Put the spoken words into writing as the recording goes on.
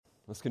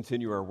Let's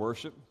continue our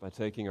worship by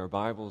taking our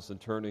Bibles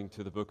and turning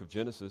to the book of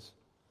Genesis.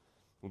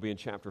 We'll be in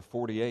chapter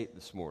 48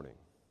 this morning.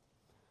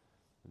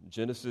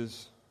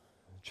 Genesis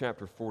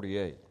chapter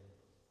 48.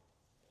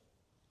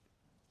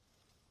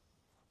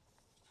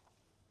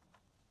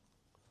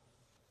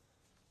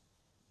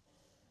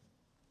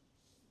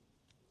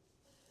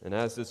 And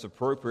as it's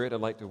appropriate,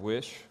 I'd like to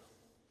wish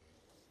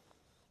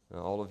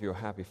all of you a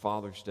happy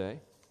Father's Day.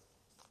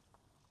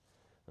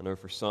 I know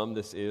for some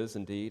this is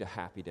indeed a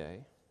happy day.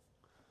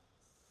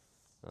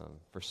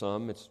 For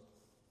some, it's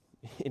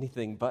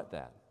anything but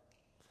that.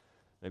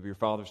 Maybe your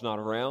father's not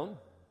around.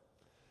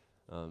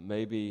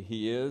 Maybe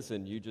he is,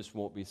 and you just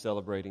won't be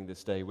celebrating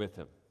this day with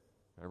him.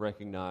 I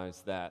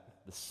recognize that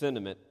the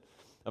sentiment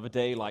of a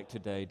day like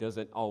today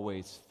doesn't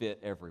always fit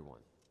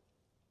everyone.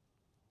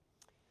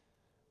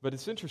 But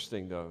it's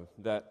interesting, though,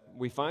 that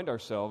we find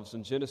ourselves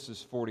in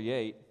Genesis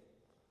 48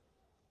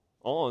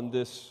 on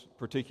this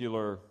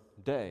particular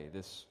day,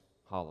 this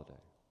holiday.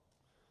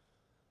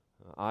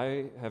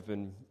 I have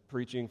been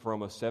preaching for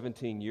almost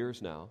 17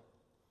 years now,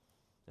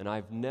 and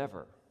I've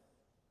never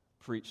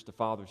preached a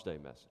Father's Day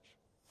message.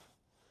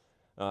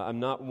 I'm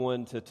not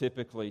one to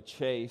typically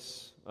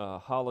chase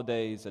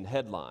holidays and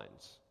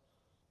headlines,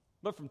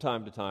 but from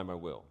time to time I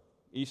will.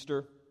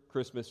 Easter,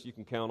 Christmas, you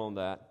can count on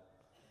that.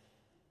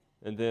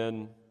 And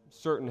then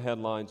certain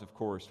headlines, of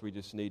course, we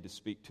just need to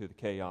speak to the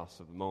chaos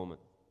of the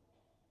moment.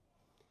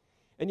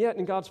 And yet,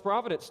 in God's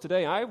providence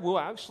today, I will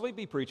actually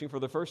be preaching for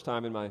the first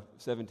time in my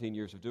 17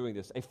 years of doing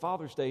this, a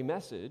Father's Day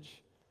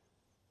message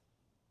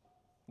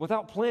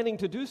without planning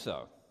to do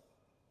so.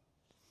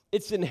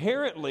 It's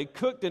inherently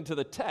cooked into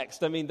the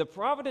text. I mean, the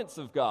providence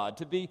of God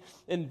to be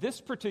in this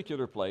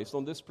particular place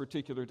on this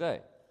particular day.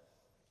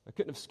 I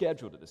couldn't have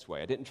scheduled it this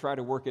way. I didn't try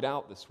to work it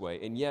out this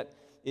way. And yet,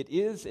 it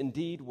is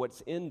indeed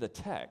what's in the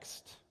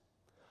text.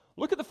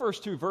 Look at the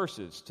first two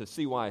verses to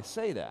see why I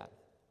say that.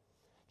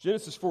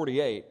 Genesis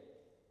 48.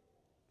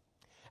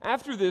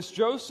 After this,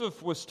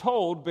 Joseph was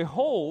told,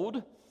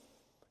 "Behold,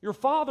 your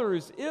father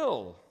is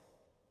ill."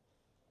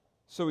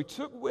 So he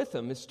took with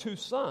him his two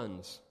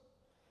sons,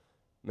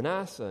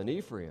 Manasseh and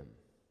Ephraim.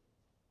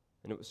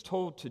 And it was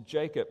told to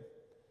Jacob,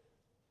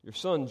 "Your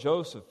son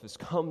Joseph has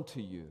come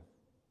to you."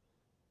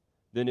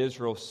 Then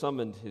Israel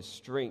summoned his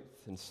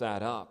strength and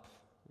sat up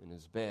in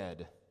his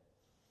bed.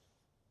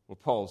 We'll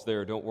pause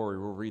there. Don't worry,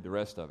 we'll read the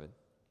rest of it.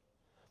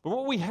 But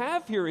what we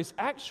have here is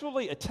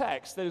actually a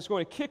text that is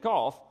going to kick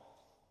off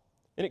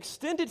an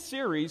extended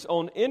series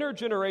on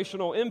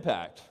intergenerational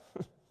impact.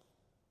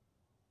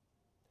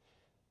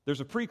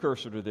 There's a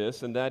precursor to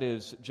this, and that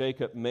is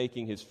Jacob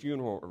making his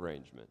funeral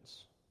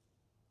arrangements.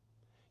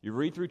 You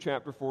read through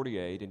chapter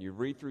 48 and you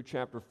read through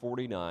chapter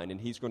 49,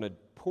 and he's going to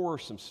pour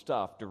some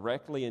stuff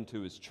directly into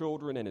his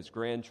children and his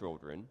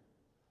grandchildren.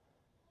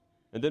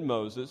 And then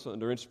Moses,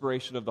 under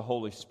inspiration of the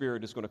Holy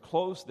Spirit, is going to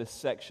close this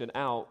section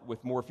out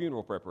with more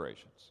funeral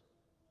preparations.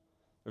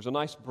 There's a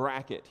nice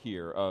bracket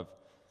here of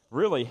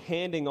really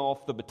handing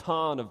off the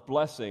baton of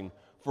blessing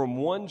from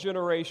one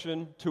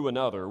generation to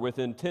another with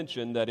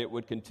intention that it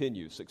would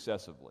continue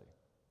successively.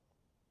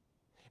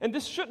 And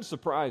this shouldn't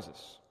surprise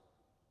us,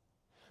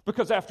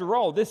 because after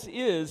all, this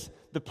is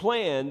the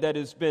plan that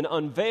has been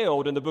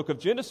unveiled in the book of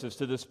Genesis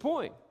to this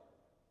point.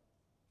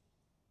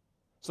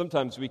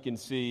 Sometimes we can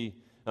see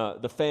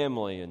the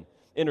family and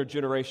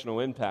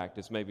intergenerational impact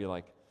as maybe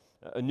like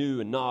a new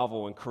and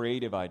novel and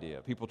creative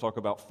idea. People talk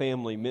about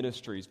family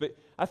ministries, but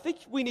I think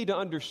we need to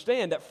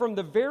understand that from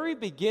the very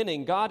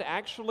beginning, God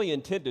actually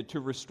intended to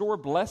restore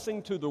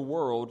blessing to the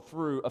world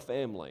through a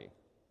family.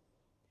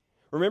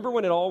 Remember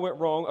when it all went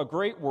wrong? A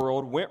great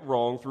world went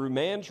wrong through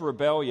man's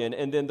rebellion,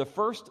 and then the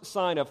first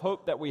sign of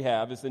hope that we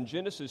have is in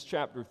Genesis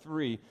chapter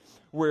 3,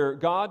 where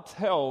God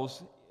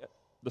tells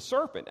the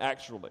serpent,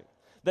 actually,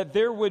 that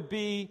there would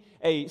be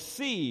a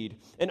seed,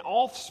 an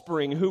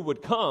offspring who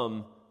would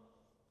come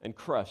and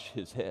crush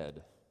his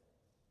head.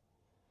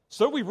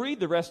 So we read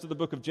the rest of the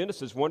book of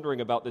Genesis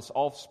wondering about this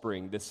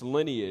offspring, this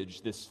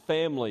lineage, this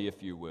family,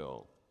 if you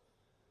will.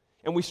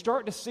 And we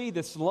start to see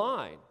this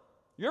line.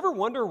 You ever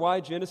wonder why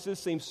Genesis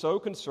seems so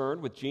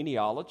concerned with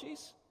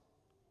genealogies?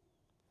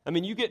 I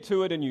mean, you get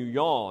to it and you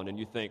yawn and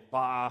you think,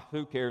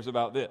 who cares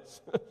about this?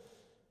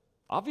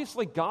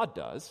 Obviously, God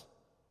does,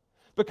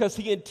 because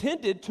he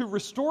intended to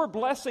restore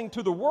blessing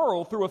to the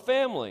world through a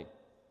family.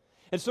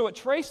 And so it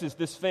traces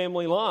this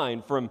family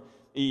line from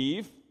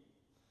Eve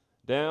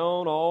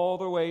down all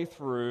the way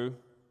through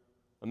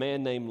a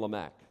man named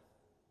Lamech.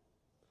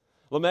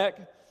 Lamech,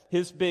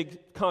 his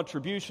big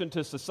contribution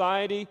to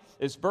society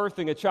is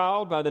birthing a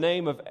child by the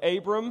name of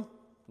Abram,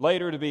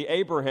 later to be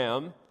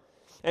Abraham.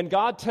 And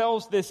God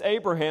tells this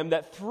Abraham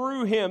that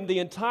through him the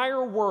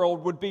entire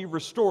world would be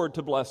restored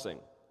to blessing.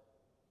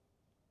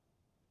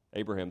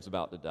 Abraham's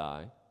about to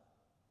die,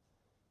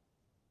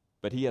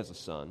 but he has a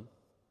son.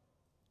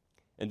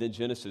 And then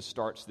Genesis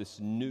starts this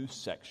new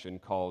section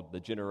called the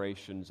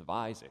generations of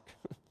Isaac.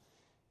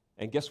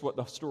 And guess what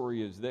the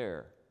story is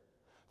there?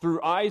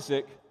 Through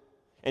Isaac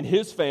and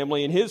his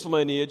family and his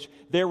lineage,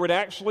 there would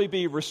actually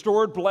be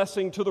restored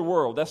blessing to the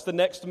world. That's the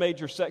next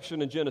major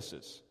section in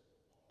Genesis.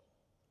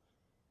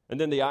 And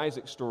then the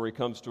Isaac story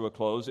comes to a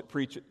close. It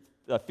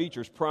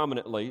features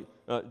prominently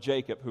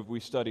Jacob, who we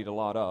studied a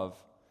lot of.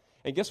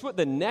 And guess what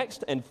the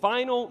next and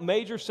final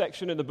major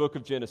section in the book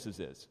of Genesis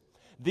is?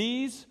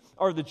 These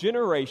are the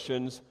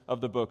generations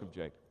of the book of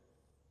Jacob.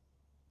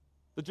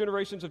 The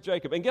generations of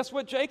Jacob. And guess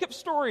what Jacob's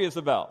story is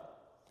about?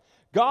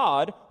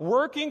 God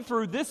working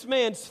through this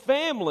man's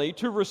family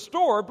to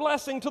restore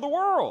blessing to the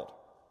world.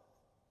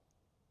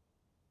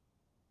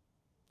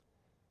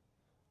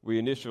 We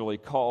initially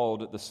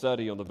called the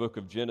study on the book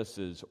of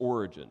Genesis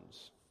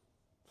Origins.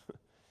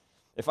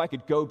 If I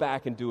could go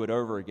back and do it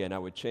over again, I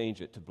would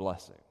change it to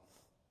blessing.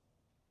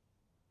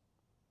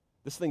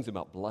 This thing's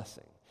about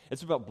blessing.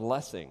 It's about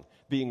blessing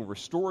being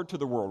restored to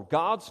the world.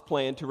 God's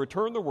plan to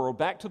return the world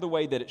back to the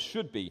way that it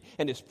should be.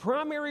 And his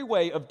primary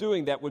way of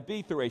doing that would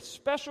be through a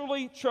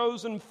specially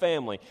chosen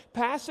family,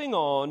 passing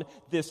on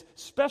this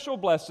special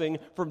blessing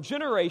from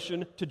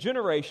generation to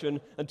generation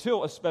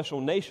until a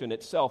special nation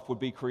itself would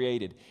be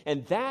created.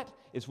 And that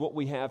is what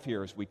we have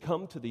here as we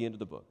come to the end of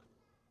the book.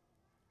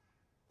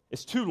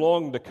 It's too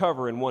long to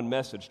cover in one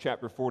message,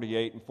 chapter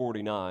 48 and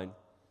 49.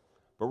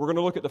 But we're going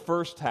to look at the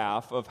first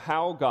half of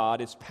how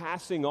God is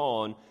passing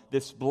on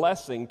this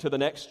blessing to the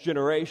next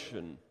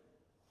generation.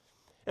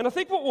 And I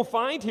think what we'll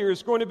find here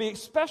is going to be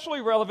especially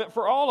relevant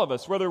for all of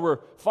us, whether we're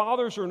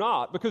fathers or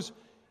not, because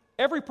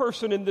every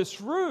person in this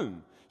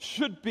room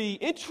should be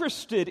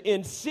interested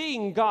in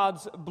seeing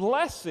God's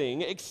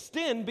blessing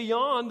extend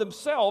beyond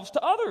themselves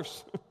to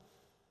others.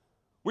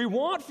 We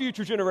want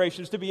future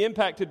generations to be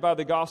impacted by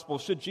the gospel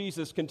should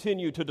Jesus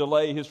continue to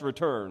delay his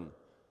return.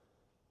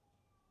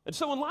 And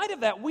so in light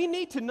of that, we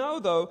need to know,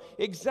 though,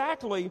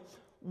 exactly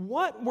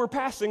what we're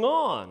passing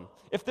on.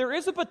 If there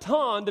is a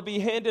baton to be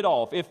handed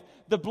off, if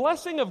the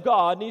blessing of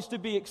God needs to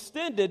be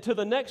extended to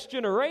the next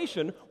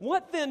generation,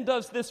 what then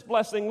does this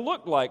blessing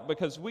look like?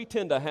 Because we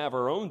tend to have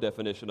our own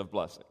definition of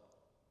blessing.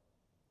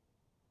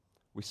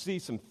 We see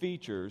some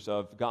features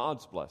of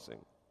God's blessing,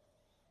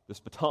 this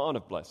baton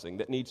of blessing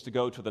that needs to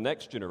go to the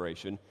next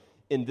generation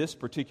in this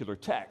particular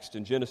text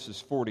in Genesis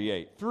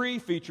 48. 3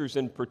 features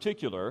in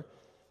particular.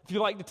 If you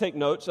like to take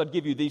notes, I'd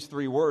give you these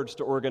 3 words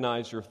to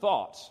organize your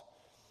thoughts.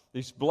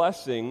 This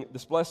blessing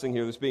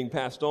here that's being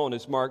passed on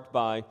is marked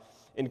by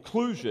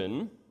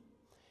inclusion,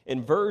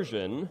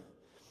 inversion,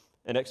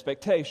 and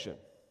expectation.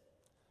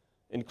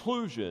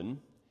 Inclusion,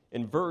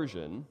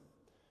 inversion,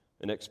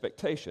 and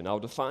expectation. I'll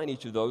define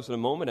each of those in a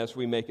moment as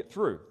we make it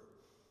through.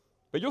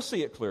 But you'll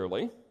see it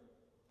clearly.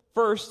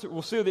 First,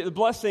 we'll see that the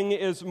blessing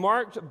is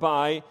marked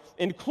by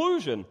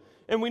inclusion.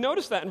 And we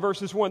notice that in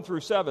verses 1 through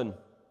 7.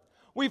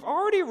 We've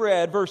already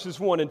read verses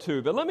 1 and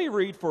 2, but let me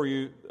read for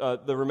you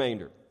the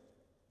remainder.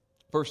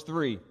 Verse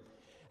 3,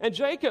 and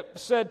Jacob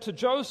said to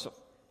Joseph,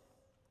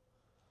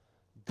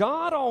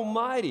 God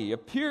Almighty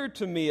appeared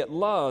to me at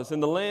Luz in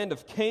the land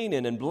of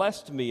Canaan and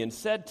blessed me and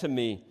said to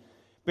me,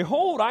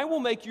 behold, I will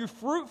make you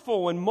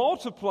fruitful and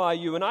multiply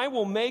you, and I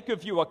will make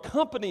of you a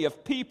company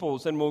of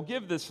peoples and will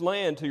give this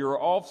land to your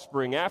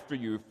offspring after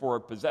you for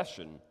a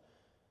possession.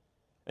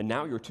 And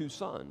now your 2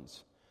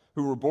 sons,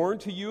 who were born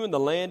to you in the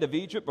land of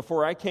Egypt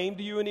before I came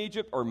to you in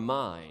Egypt, are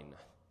mine.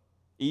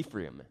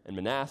 Ephraim and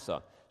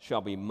Manasseh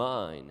shall be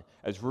mine,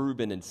 as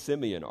Reuben and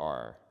Simeon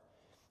are.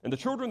 And the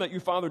children that you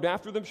fathered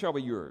after them shall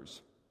be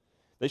yours.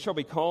 They shall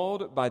be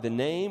called by the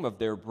name of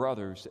their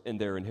brothers in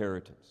their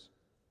inheritance.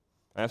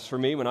 As for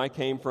me, when I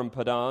came from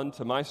Padan,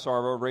 to my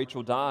sorrow,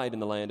 Rachel died in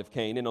the land of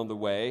Canaan on the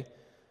way,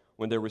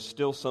 when there was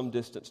still some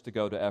distance to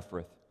go to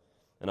Ephrath.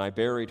 And I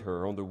buried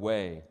her on the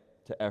way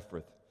to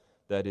Ephrath,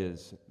 that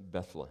is,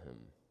 Bethlehem.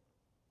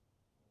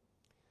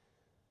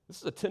 This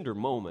is a tender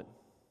moment.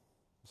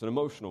 It's an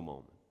emotional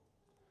moment.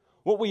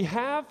 What we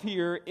have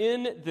here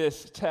in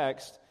this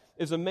text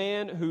is a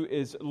man who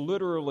is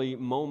literally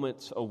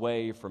moments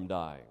away from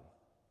dying.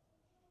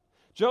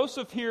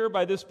 Joseph here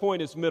by this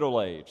point is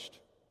middle-aged.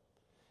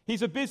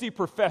 He's a busy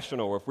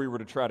professional if we were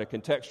to try to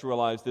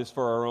contextualize this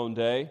for our own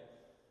day.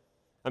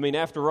 I mean,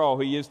 after all,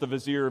 he is the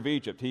vizier of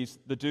Egypt. He's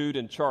the dude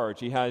in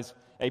charge. He has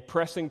a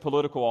pressing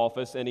political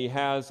office, and he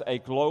has a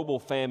global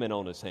famine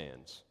on his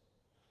hands.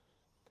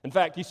 In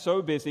fact, he's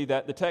so busy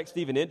that the text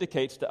even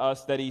indicates to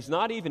us that he's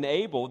not even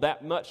able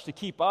that much to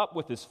keep up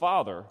with his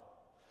father,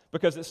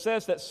 because it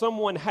says that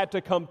someone had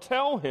to come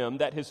tell him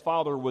that his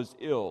father was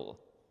ill.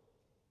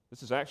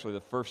 This is actually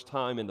the first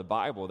time in the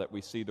Bible that we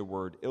see the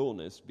word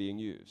illness being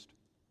used.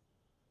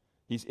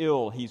 He's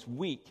ill, he's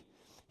weak,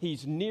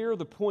 he's near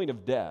the point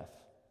of death.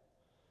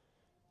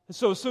 And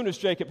so as soon as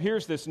Jacob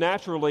hears this,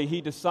 naturally he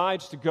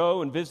decides to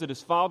go and visit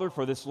his father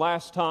for this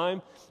last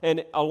time,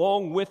 and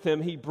along with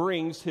him he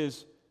brings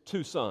his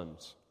 2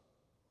 sons.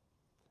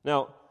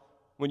 Now,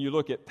 when you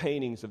look at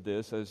paintings of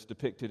this as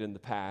depicted in the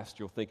past,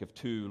 you'll think of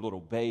 2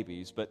 little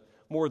babies, but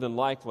more than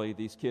likely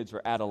these kids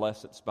are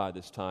adolescents by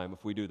this time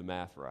if we do the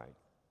math right.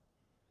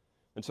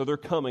 And so they're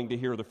coming to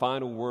hear the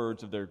final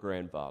words of their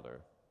grandfather.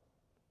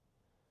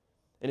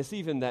 And it's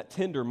even that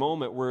tender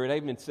moment where it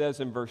even says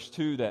in verse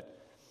 2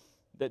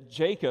 that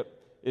Jacob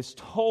is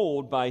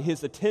told by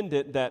his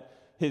attendant that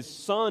his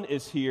son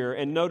is here,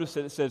 and notice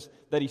that it says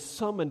that he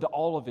summoned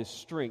all of his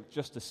strength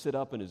just to sit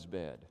up in his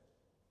bed.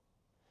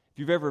 If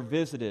you've ever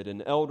visited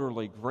an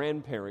elderly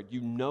grandparent, you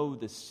know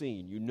this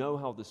scene. You know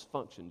how this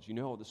functions. You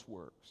know how this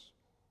works.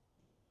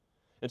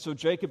 And so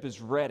Jacob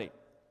is ready.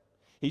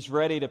 He's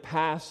ready to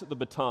pass the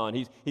baton.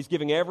 He's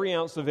giving every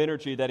ounce of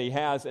energy that he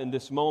has in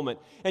this moment.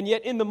 And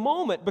yet in the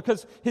moment,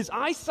 because his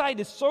eyesight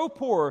is so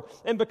poor,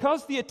 and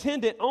because the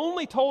attendant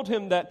only told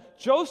him that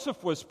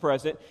Joseph was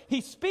present,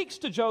 he speaks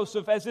to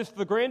Joseph as if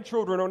the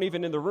grandchildren aren't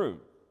even in the room.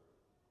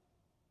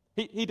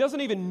 He doesn't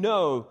even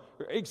know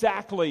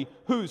exactly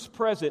who's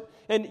present.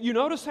 And you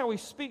notice how he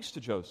speaks to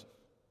Joseph.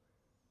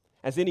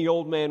 As any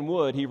old man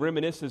would, he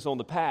reminisces on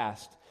the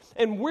past.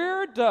 And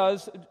where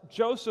does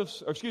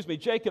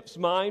Jacob's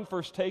mind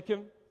first take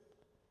him?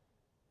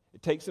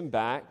 It takes him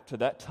back to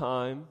that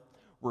time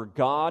where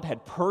God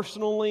had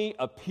personally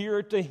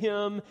appeared to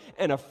him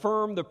and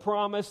affirmed the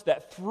promise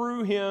that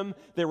through him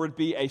there would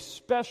be a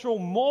special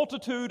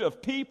multitude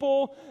of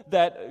people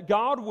that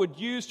God would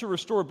use to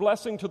restore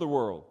blessing to the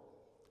world.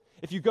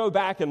 If you go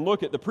back and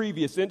look at the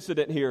previous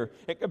incident here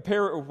and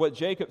compare it with what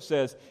Jacob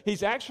says,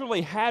 he's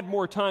actually had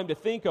more time to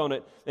think on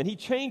it, and he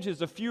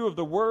changes a few of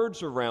the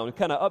words around and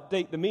kind of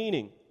update the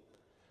meaning.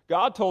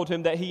 God told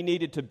him that he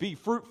needed to be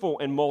fruitful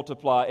and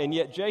multiply, and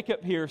yet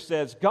Jacob here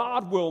says,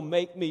 God will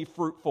make me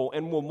fruitful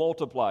and will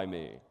multiply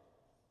me.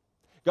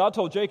 God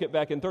told Jacob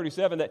back in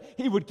 37 that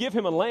he would give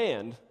him a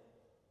land.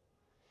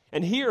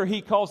 And here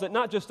he calls it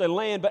not just a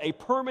land, but a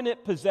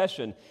permanent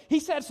possession.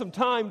 He's had some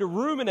time to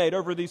ruminate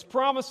over these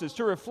promises,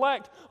 to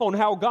reflect on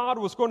how God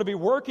was going to be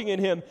working in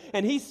him.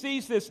 And he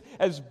sees this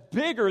as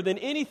bigger than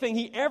anything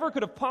he ever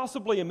could have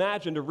possibly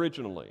imagined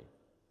originally.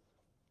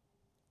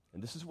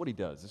 And this is what he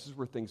does. This is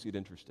where things get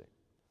interesting.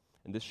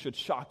 And this should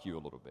shock you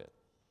a little bit.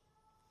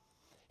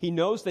 He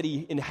knows that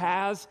he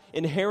has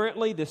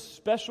inherently this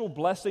special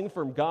blessing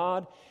from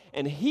God,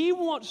 and he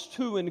wants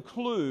to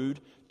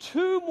include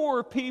 2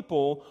 more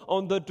people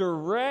on the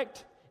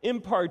direct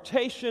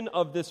impartation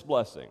of this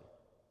blessing.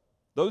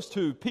 Those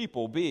 2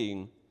 people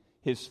being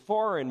his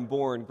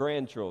foreign-born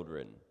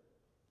grandchildren.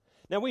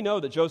 Now, we know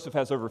that Joseph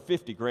has over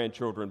 50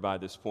 grandchildren by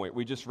this point.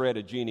 We just read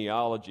a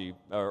genealogy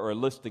or a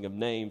listing of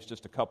names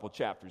just a couple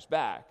chapters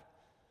back.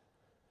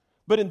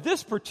 But in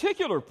this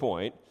particular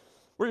point,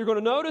 what you're going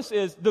to notice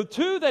is the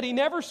 2 that he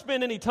never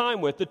spent any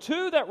time with, the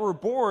 2 that were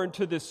born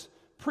to this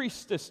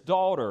priestess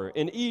daughter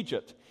in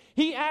Egypt,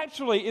 he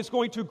actually is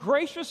going to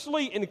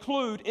graciously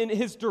include in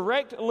his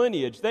direct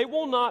lineage. They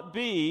will not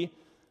be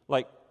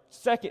like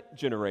second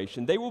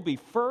generation. They will be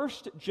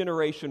first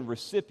generation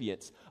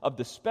recipients of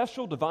the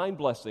special divine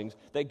blessings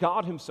that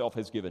God himself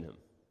has given him.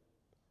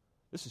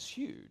 This is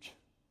huge.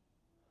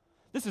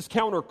 This is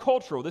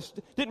countercultural. This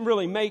didn't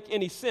really make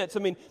any sense. I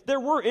mean, there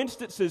were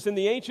instances in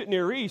the ancient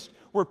Near East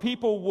where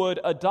people would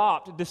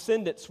adopt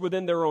descendants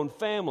within their own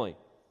family.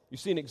 You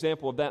see an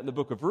example of that in the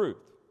book of Ruth.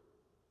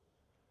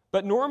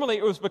 But normally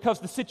it was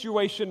because the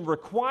situation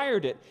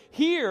required it.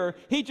 Here,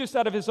 he just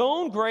out of his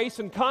own grace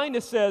and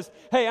kindness says,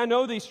 hey, I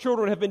know these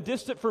children have been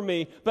distant from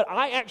me, but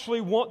I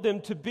actually want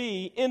them to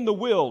be in the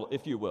will,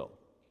 if you will.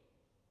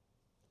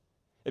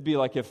 It'd be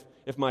like if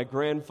my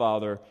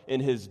grandfather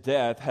in his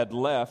death had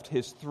left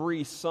his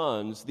 3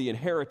 sons the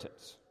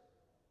inheritance,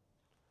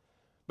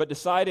 but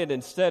decided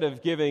instead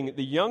of giving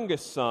the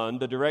youngest son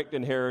the direct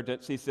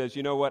inheritance, he says,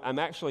 you know what, I'm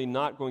actually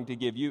not going to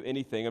give you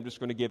anything. I'm just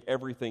going to give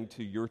everything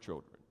to your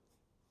children.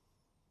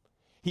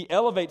 He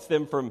elevates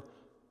them from,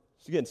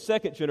 again,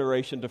 second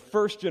generation to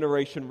first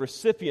generation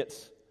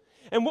recipients.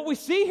 And what we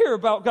see here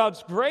about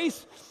God's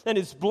grace and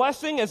his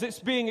blessing as it's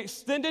being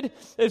extended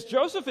is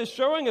Jacob is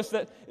showing us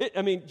that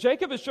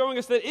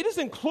it is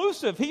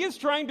inclusive. He is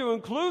trying to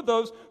include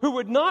those who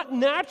would not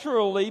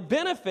naturally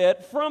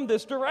benefit from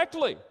this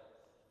directly.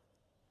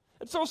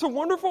 And so it's a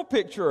wonderful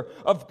picture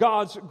of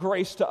God's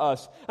grace to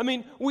us. I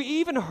mean, we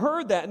even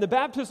heard that in the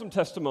baptism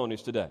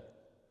testimonies today.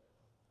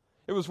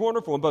 It was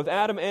wonderful. In both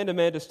Adam and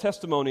Amanda's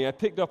testimony, I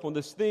picked up on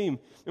this theme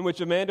in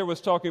which Amanda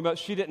was talking about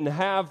she didn't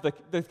have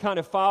the kind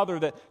of father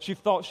that she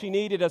thought she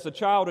needed as a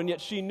child, and yet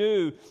she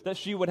knew that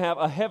she would have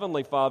a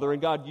heavenly father,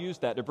 and God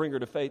used that to bring her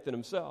to faith in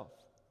himself.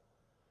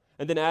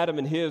 And then Adam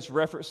in his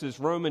references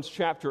Romans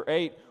chapter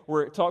 8,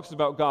 where it talks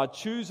about God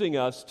choosing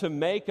us to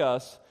make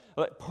us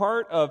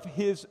part of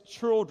his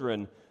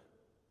children,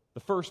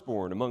 the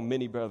firstborn among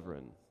many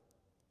brethren.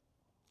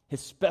 His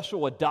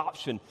special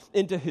adoption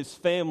into his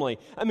family.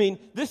 I mean,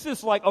 this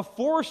is like a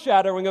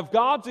foreshadowing of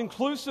God's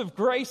inclusive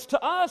grace to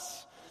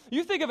us.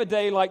 You think of a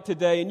day like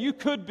today, and you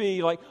could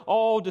be like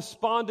all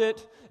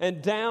despondent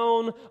and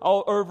down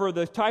all over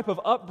the type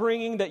of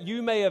upbringing that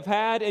you may have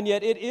had, and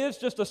yet it is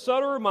just a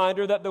subtle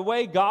reminder that the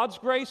way God's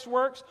grace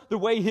works, the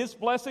way his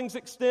blessings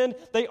extend,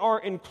 they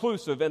are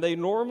inclusive, and they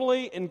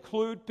normally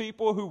include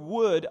people who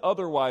would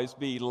otherwise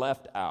be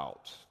left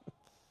out.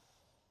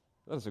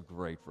 That is a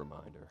great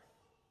reminder.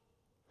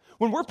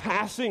 When we're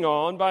passing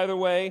on, by the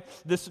way,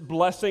 this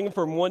blessing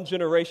from one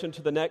generation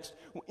to the next,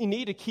 we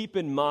need to keep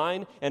in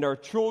mind, and our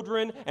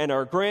children and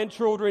our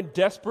grandchildren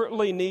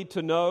desperately need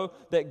to know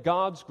that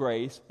God's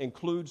grace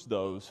includes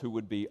those who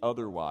would be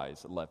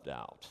otherwise left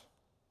out.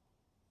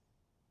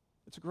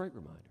 It's a great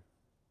reminder.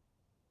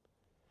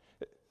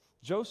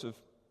 Jacob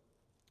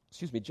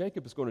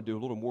is going to do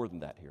a little more than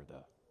that here,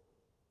 though.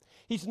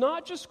 He's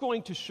not just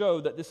going to show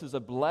that this is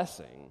a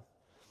blessing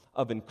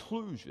of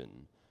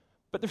inclusion,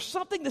 but there's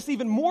something that's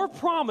even more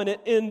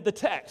prominent in the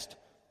text.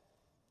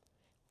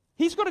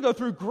 He's going to go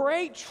through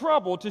great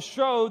trouble to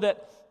show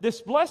that this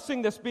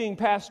blessing that's being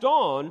passed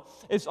on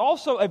is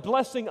also a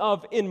blessing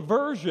of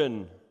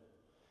inversion.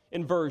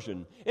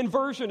 Inversion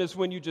is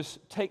when you just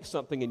take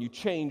something and you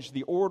change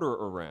the order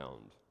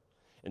around.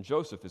 And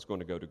Joseph is going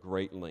to go to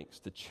great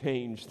lengths to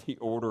change the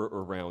order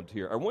around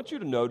here. I want you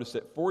to notice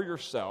it for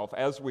yourself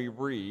as we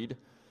read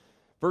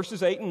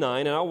verses 8 and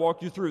 9, and I'll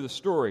walk you through the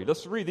story.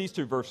 Let's read these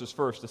two verses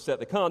first to set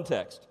the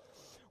context.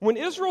 When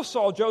Israel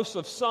saw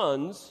Joseph's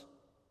sons,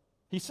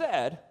 he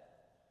said,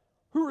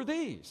 "Who are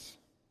these?"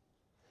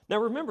 Now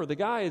remember, the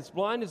guy is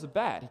blind as a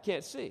bat. He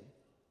can't see.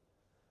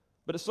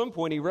 But at some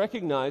point, he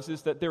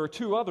recognizes that there are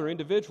two other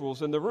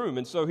individuals in the room,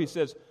 and so he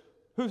says,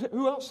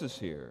 Who else is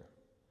here?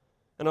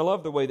 And I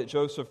love the way that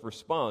Joseph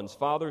responds.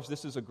 Fathers,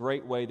 this is a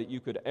great way that you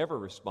could ever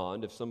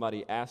respond if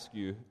somebody asks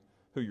you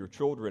who your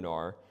children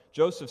are.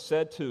 Joseph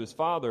said to his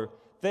father,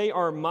 "They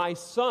are my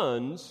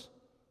sons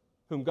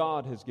whom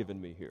God has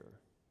given me here."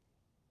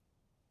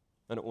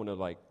 I don't want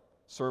to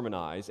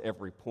sermonize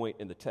every point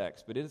in the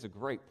text, but it is a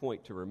great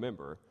point to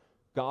remember.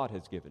 God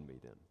has given me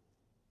them.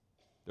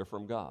 They're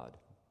from God.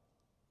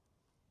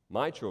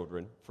 My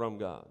children from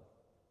God.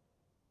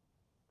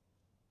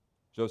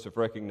 Joseph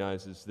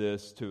recognizes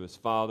this to his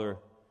father.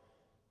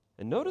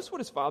 And notice what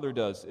his father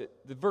does.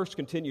 The verse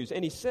continues,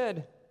 and he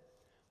said,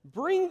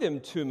 "Bring them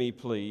to me,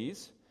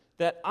 please,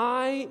 that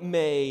I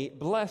may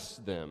bless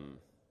them."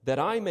 That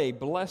I may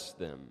bless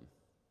them.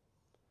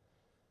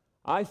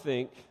 I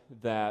think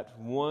that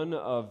one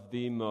of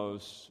the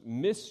most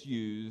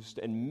misused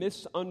and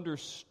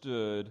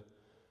misunderstood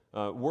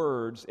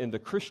words in the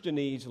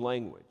Christianese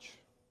language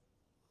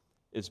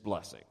is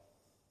blessing.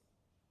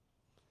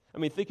 I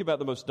mean, think about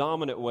the most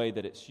dominant way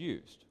that it's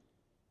used.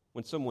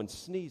 When someone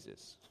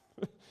sneezes,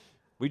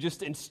 we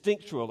just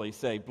instinctually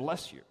say,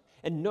 "Bless you."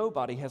 And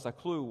nobody has a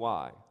clue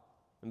why.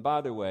 And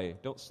by the way,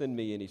 don't send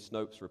me any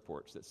Snopes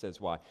reports that says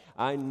why.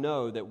 I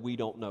know that we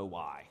don't know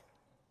why.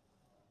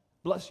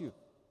 Bless you.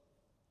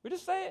 We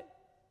just say it.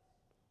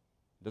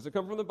 It doesn't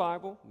come from the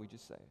Bible. We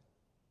just say it.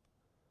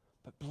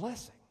 But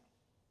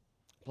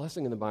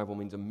blessing in the Bible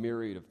means a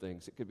myriad of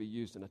things. It could be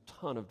used in a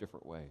ton of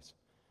different ways.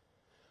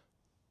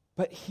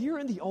 But here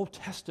in the Old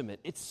Testament,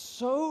 it's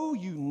so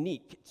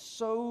unique. It's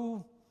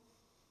so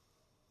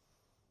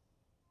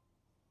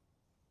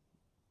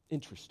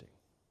interesting.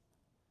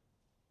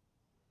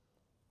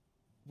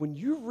 When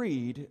you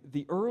read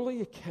the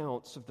early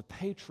accounts of the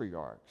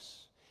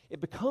patriarchs,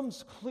 it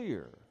becomes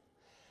clear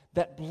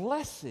that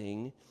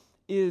blessing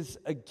is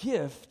a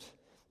gift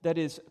that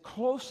is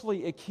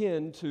closely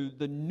akin to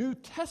the New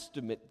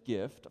Testament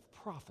gift of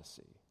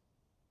prophecy.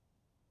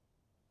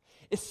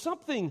 It's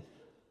something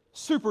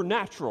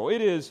supernatural.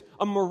 It is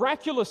a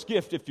miraculous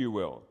gift, if you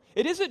will.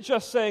 It isn't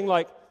just saying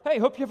 "Hey,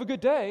 hope you have a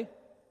good day."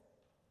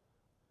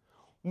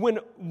 When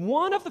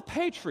one of the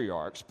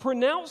patriarchs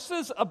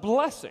pronounces a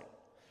blessing,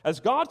 as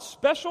God's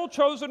special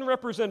chosen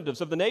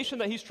representatives of the nation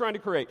that he's trying to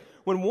create,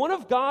 when one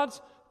of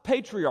God's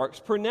patriarchs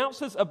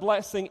pronounces a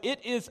blessing,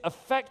 it is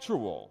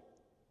effectual.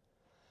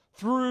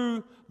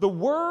 Through the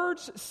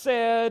words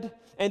said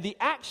and the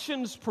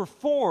actions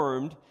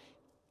performed,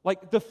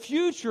 the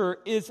future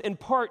is in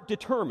part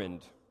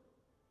determined.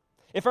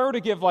 If I were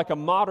to give a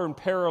modern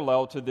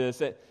parallel to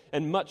this,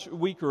 and much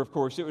weaker, of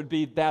course, it would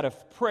be that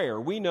of prayer.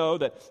 We know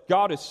that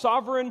God is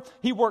sovereign.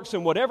 He works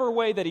in whatever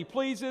way that he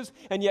pleases,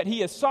 and yet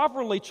he has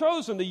sovereignly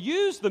chosen to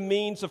use the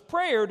means of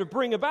prayer to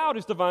bring about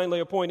his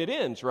divinely appointed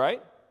ends,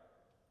 right?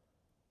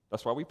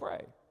 That's why we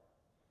pray.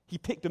 He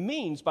picked a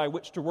means by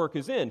which to work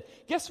his end.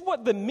 Guess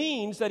what the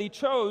means that he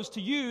chose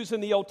to use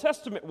in the Old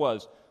Testament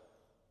was?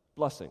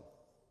 Blessing.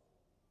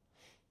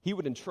 He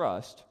would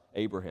entrust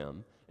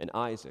Abraham and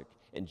Isaac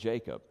and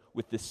Jacob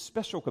with this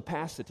special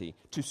capacity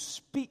to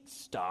speak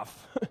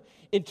stuff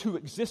into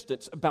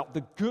existence about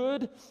the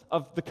good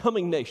of the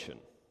coming nation.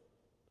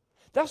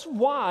 That's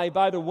why,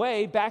 by the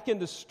way, back in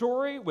the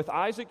story with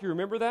Isaac, you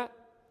remember that?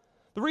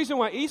 The reason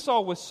why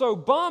Esau was so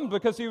bummed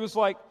because he was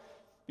like,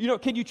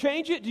 can you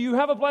change it? Do you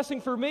have a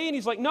blessing for me? And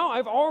he's like, no,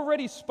 I've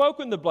already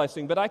spoken the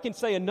blessing, but I can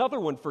say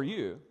another one for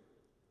you.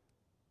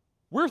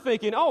 We're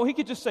thinking, he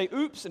could just say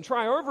oops and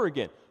try over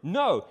again.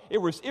 No, it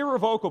was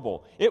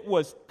irrevocable. It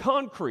was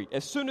concrete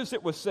as soon as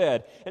it was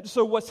said. And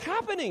so what's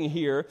happening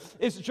here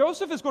is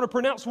Joseph is going to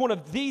pronounce one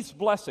of these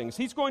blessings.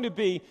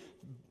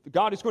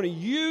 God is going to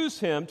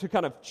use him to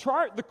kind of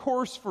chart the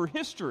course for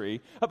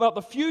history about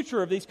the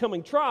future of these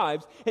coming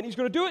tribes, and he's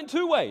going to do it in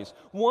two ways.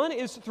 One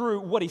is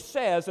through what he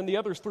says, and the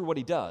other is through what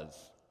he does.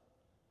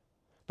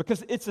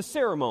 Because it's a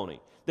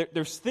ceremony.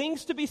 There's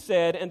things to be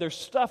said and there's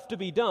stuff to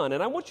be done.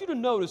 And I want you to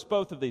notice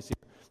both of these here.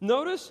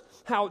 Notice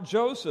how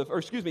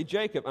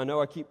Jacob, I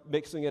know I keep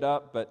mixing it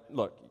up, but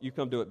look, you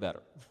come do it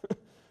better.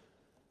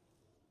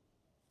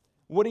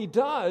 What he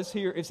does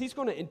here is he's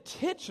going to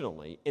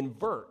intentionally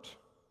invert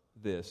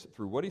this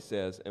through what he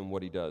says and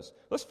what he does.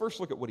 Let's first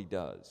look at what he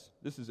does.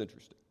 This is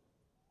interesting.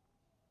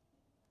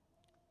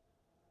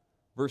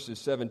 Let's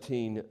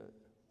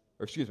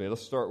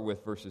start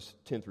with verses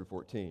 10 through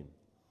 14.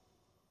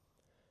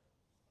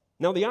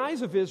 Now the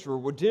eyes of Israel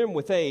were dim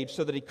with age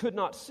so that he could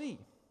not see.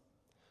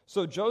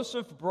 So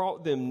Joseph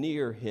brought them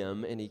near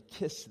him, and he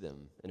kissed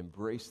them and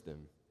embraced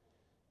them.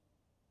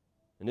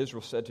 And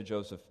Israel said to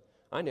Joseph,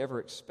 I never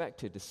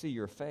expected to see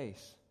your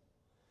face.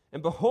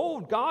 And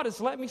behold, God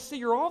has let me see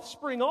your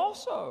offspring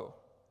also.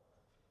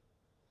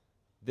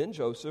 Then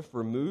Joseph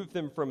removed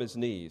them from his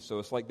knees. So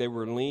it's like they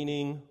were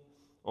leaning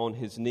on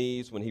his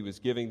knees when he was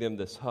giving them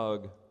this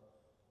hug.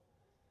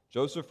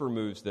 Joseph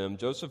removes them.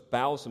 Joseph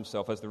bows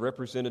himself as the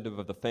representative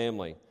of the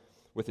family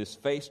with his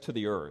face to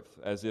the earth,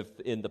 as if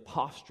in the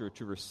posture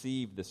to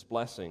receive this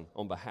blessing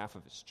on behalf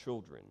of his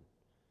children.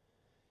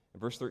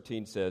 And verse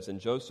 13 says, And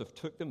Joseph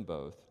took them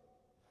both,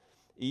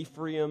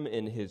 Ephraim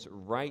in his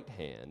right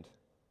hand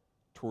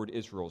toward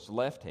Israel's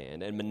left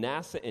hand, and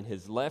Manasseh in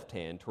his left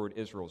hand toward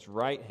Israel's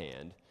right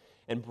hand,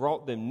 and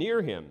brought them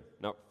near him.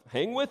 Now,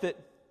 hang with it.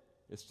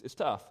 It's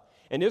tough.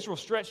 And Israel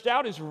stretched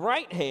out his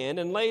right hand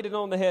and laid it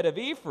on the head of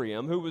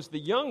Ephraim, who was the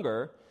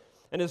younger,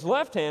 and his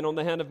left hand on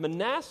the hand of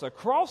Manasseh,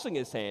 crossing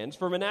his hands,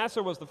 for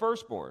Manasseh was the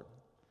firstborn.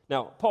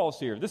 Now, pause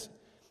here.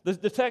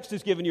 The text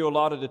is giving you a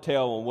lot of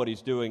detail on what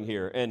he's doing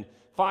here, and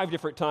 5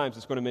 different times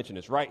it's going to mention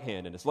his right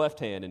hand and his left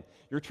hand, and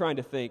you're trying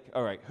to think,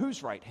 all right,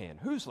 whose right hand,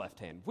 whose left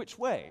hand, which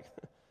way?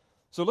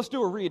 So let's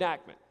do a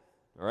reenactment,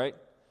 all right?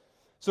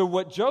 So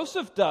what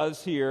Joseph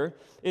does here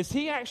is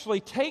he actually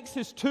takes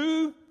his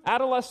 2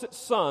 adolescent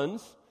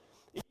sons,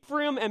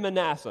 Ephraim and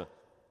Manasseh.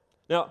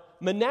 Now,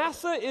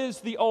 Manasseh is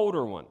the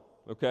older one,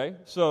 okay?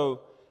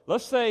 So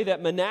let's say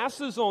that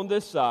Manasseh's on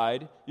this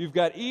side, you've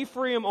got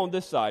Ephraim on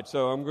this side,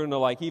 so I'm going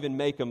to even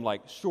make them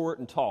short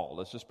and tall.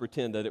 Let's just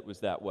pretend that it was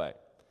that way.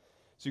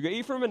 So you got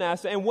Ephraim and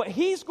Manasseh, and what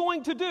he's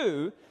going to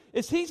do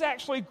is he's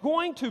actually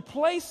going to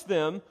place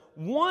them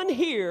one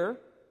here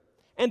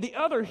and the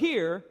other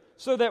here,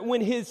 so that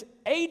when his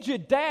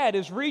aged dad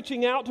is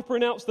reaching out to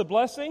pronounce the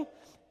blessing,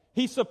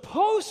 he's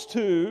supposed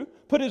to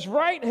put his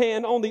right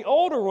hand on the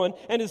older one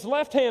and his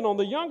left hand on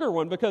the younger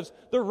one, because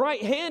the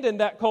right hand in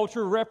that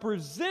culture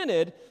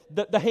represented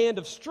the hand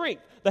of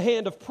strength, the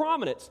hand of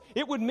prominence.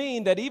 It would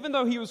mean that even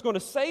though he was going to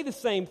say the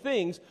same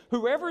things,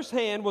 whoever's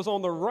hand was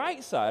on the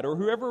right side, or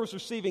whoever was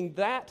receiving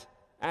that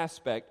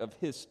aspect of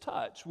his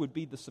touch, would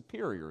be the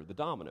superior, the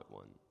dominant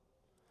one.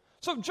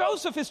 So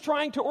Joseph is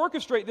trying to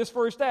orchestrate this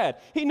for his dad.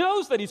 He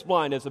knows that he's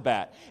blind as a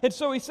bat. And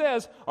so he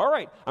says, all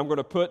right, I'm going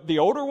to put the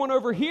older one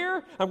over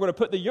here. I'm going to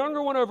put the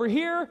younger one over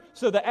here,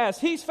 so that as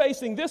he's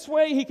facing this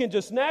way, he can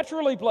just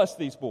naturally bless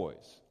these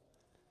boys.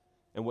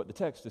 And what the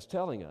text is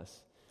telling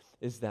us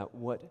is that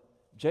what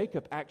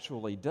Jacob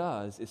actually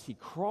does is he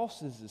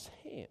crosses his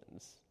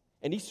hands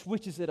and he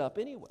switches it up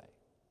anyway.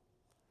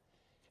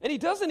 And he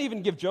doesn't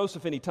even give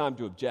Joseph any time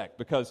to object,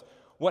 because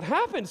what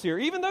happens here,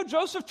 even though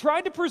Joseph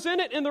tried to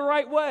present it in the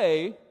right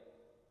way,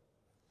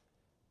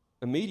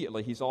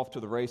 immediately he's off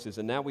to the races,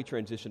 and now we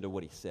transition to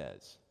what he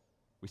says.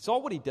 We saw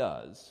what he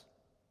does.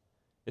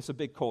 It's a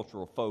big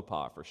cultural faux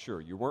pas for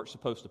sure. You weren't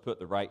supposed to put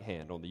the right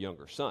hand on the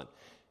younger son.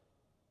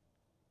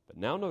 But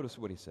now notice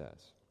what he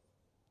says.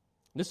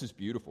 This is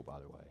beautiful, by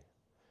the way.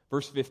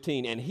 Verse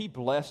 15, and he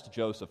blessed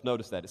Joseph.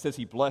 Notice that. It says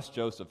he blessed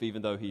Joseph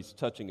even though he's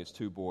touching his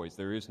 2 boys.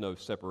 There is no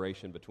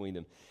separation between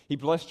them. He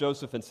blessed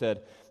Joseph and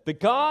said, the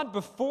God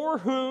before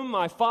whom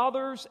my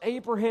fathers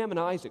Abraham and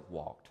Isaac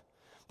walked,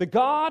 the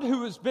God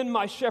who has been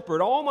my shepherd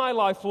all my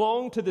life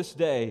long to this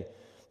day,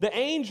 the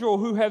angel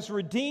who has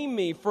redeemed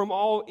me from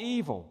all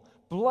evil,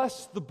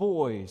 bless the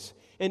boys,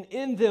 and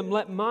in them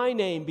let my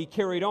name be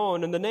carried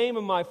on, and the name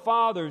of my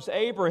fathers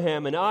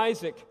Abraham and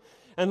Isaac,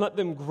 and let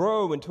them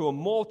grow into a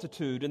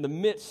multitude in the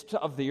midst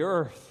of the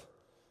earth.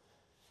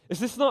 Is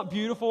this not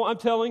beautiful? I'm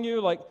telling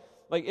you,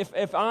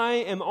 if I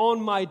am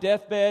on my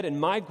deathbed and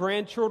my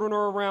grandchildren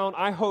are around,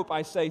 I hope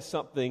I say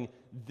something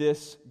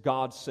this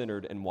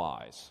God-centered and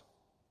wise.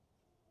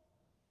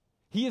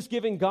 He is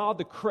giving God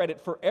the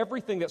credit for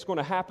everything that's going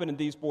to happen in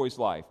these boys'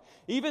 life.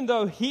 Even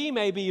though he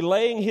may be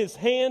laying his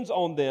hands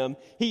on them,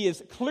 he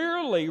is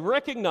clearly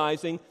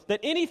recognizing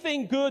that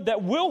anything good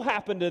that will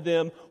happen to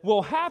them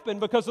will happen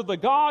because of the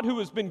God who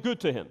has been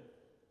good to him.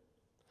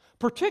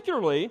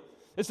 Particularly,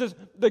 it says,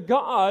 the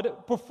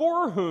God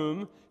before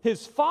whom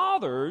his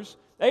fathers,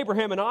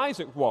 Abraham and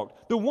Isaac,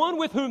 walked. The one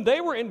with whom they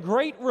were in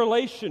great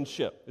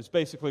relationship is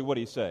basically what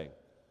he's saying.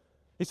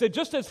 He said,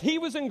 just as he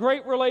was in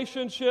great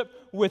relationship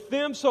with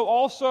them, so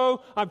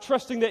also I'm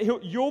trusting that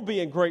you'll be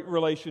in great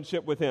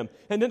relationship with him.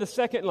 And then the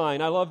second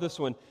line, I love this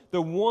one,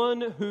 the one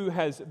who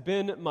has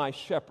been my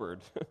shepherd.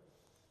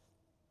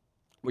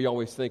 We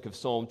always think of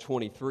Psalm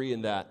 23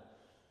 in that,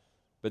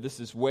 but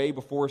this is way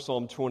before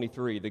Psalm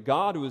 23. The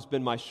God who has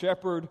been my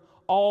shepherd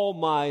all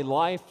my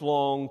life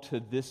long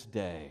to this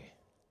day.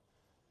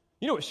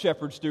 You know what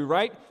shepherds do,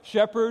 right?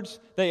 Shepherds,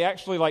 they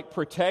actually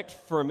protect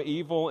from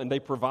evil and they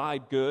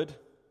provide good.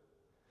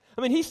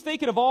 I mean, he's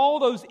thinking of all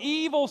those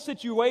evil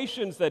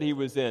situations that he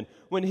was in,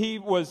 when he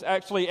was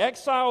actually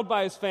exiled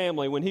by his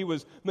family, when he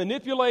was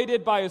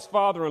manipulated by his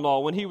father-in-law,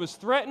 when he was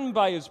threatened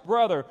by his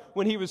brother,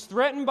 when he was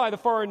threatened by the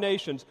foreign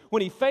nations,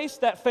 when he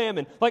faced that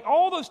famine,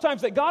 all those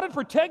times that God had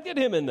protected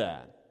him in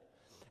that.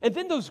 And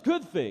then those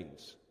good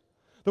things,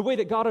 the way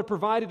that God had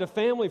provided a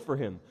family for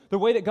him, the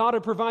way that God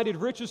had provided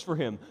riches for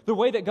him, the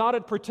way that God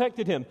had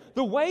protected him,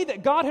 the way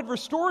that God had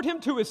restored him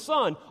to his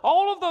son,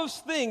 all of those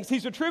things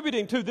he's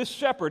attributing to this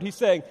shepherd. He's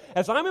saying,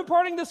 as I'm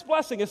imparting this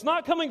blessing, it's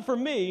not coming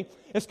from me,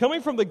 it's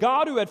coming from the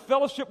God who had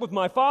fellowship with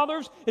my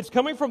fathers, it's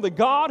coming from the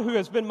God who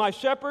has been my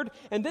shepherd.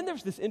 And then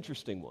there's this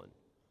interesting one.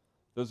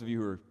 Those of you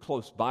who are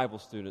close Bible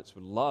students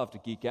would love to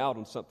geek out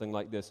on something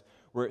like this,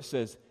 where it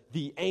says,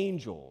 the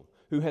angel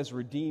who has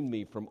redeemed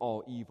me from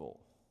all evil.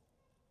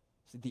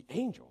 See, the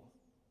angel.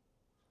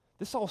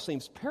 This all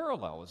seems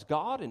parallel. Is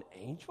God an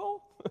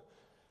angel?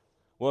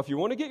 Well, if you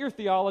want to get your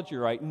theology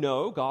right,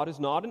 no, God is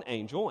not an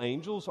angel.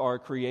 Angels are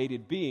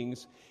created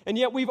beings. And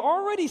yet we've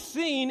already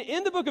seen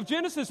in the book of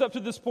Genesis up to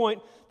this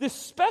point this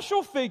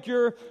special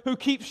figure who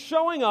keeps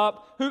showing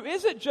up, who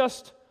isn't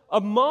just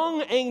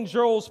among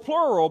angels,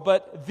 plural,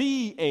 but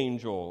the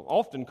angel,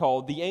 often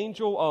called the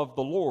angel of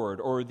the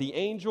Lord or the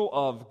angel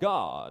of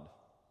God.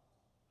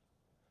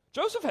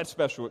 Joseph had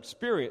special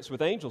experience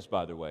with angels,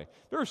 by the way.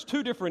 There's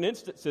 2 different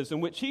instances in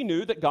which he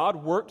knew that God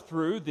worked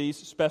through these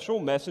special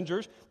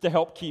messengers to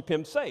help keep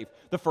him safe.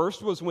 The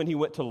first was when he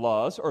went to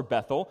Luz or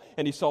Bethel,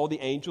 and he saw the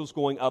angels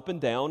going up and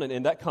down, and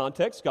in that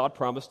context, God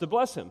promised to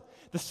bless him.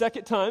 The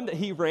second time that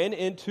he ran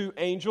into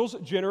angels,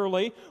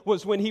 generally,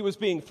 was when he was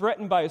being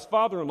threatened by his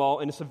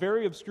father-in-law, and it's a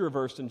very obscure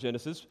verse in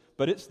Genesis,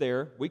 but it's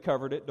there. We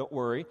covered it, don't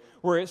worry,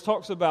 where it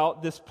talks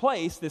about this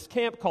place, this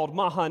camp called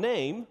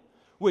Mahanaim,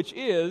 which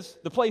is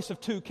the place of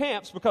 2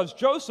 camps, because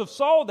Joseph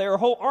saw there a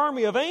whole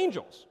army of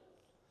angels.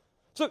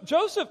 So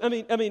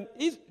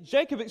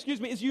Jacob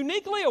is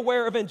uniquely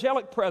aware of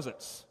angelic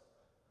presence.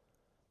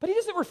 But he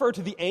doesn't refer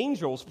to the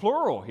angels,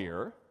 plural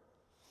here.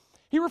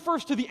 He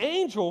refers to the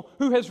angel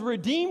who has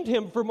redeemed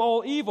him from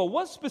all evil.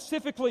 What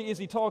specifically is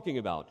he talking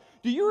about?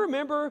 Do you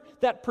remember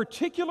that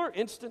particular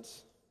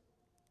instance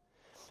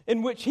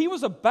in which he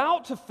was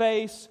about to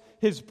face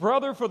his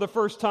brother for the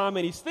first time,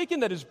 and he's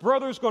thinking that his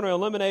brother's going to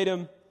eliminate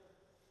him?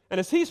 And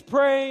as he's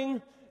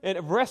praying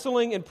and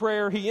wrestling in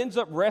prayer, he ends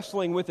up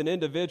wrestling with an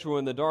individual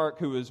in the dark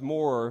who is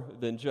more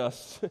than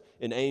just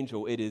an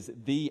angel. It is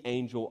the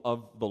angel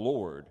of the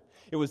Lord.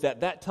 It was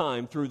at that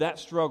time, through that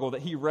struggle,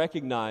 that he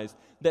recognized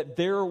that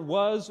there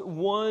was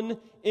one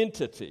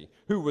entity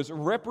who was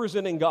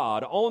representing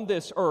God on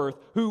this earth,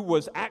 who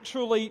was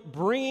actually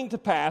bringing to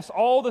pass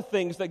all the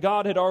things that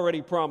God had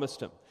already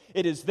promised him.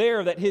 It is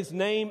there that his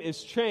name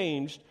is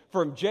changed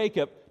from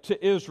Jacob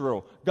to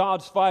Israel,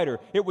 God's fighter.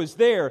 It was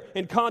there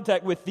in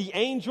contact with the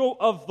angel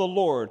of the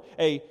Lord,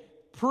 a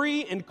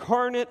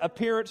pre-incarnate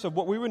appearance of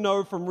what we would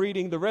know from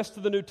reading the rest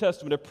of the New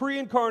Testament, a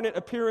pre-incarnate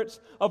appearance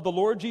of the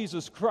Lord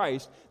Jesus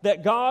Christ,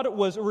 that God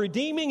was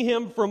redeeming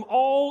him from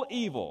all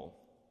evil.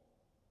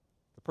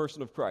 The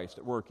person of Christ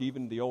at work,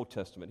 even in the Old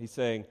Testament. He's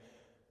saying,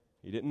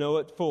 he didn't know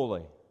it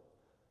fully,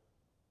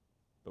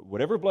 but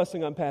whatever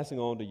blessing I'm passing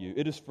on to you,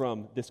 it is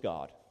from this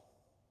God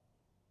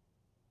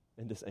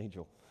and this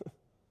angel.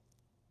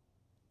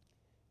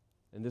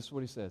 And this is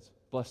what he says,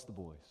 bless the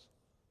boys.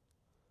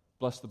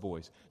 Bless the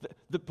boys.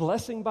 The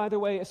blessing, by the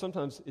way,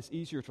 sometimes it's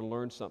easier to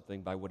learn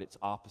something by what its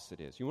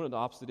opposite is. You know what the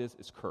opposite is?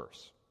 It's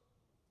curse.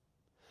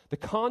 The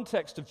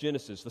context of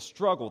Genesis, the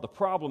struggle, the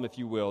problem, if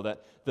you will,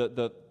 that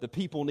the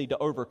people need to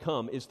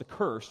overcome is the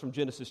curse from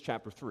Genesis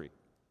chapter 3.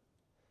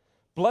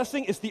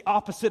 Blessing is the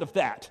opposite of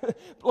that.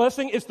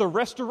 Blessing is the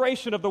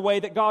restoration of the way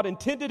that God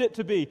intended it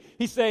to be.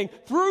 He's saying,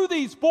 through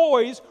these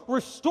boys,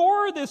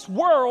 restore this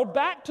world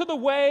back to the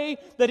way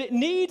that it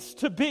needs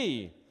to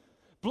be.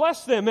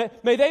 Bless them.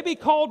 May they be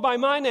called by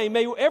my name.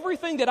 May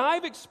everything that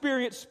I've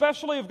experienced,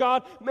 especially of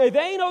God, may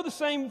they know the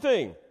same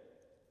thing.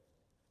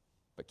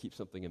 But keep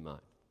something in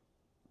mind.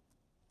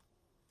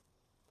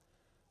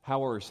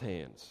 How are his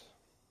hands?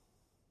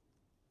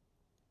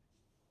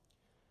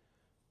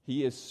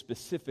 He is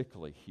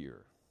specifically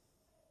here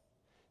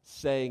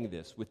saying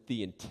this with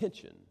the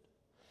intention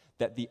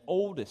that the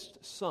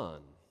oldest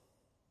son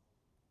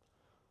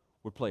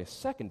would play a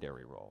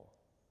secondary role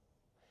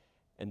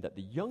and that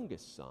the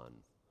youngest son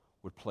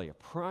would play a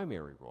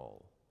primary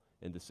role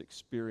in this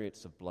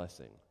experience of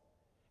blessing.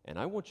 And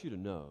I want you to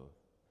know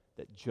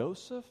that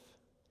Joseph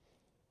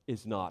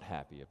is not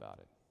happy about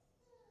it.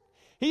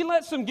 He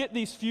lets him get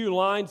these few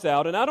lines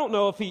out, and I don't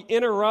know if he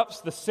interrupts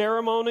the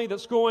ceremony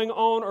that's going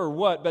on or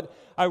what, but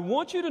I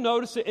want you to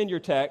notice it in your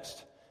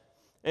text,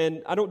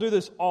 and I don't do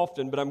this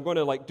often, but I'm going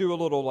to do a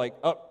little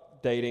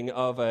updating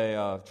of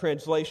a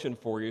translation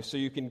for you so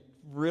you can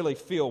really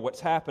feel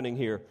what's happening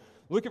here.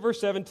 Look at verse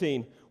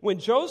 17. When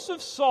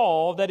Joseph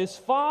saw that his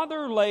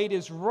father laid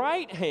his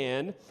right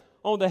hand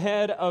on the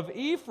head of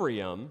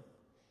Ephraim,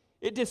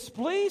 It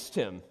displeased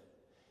him.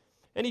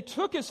 And he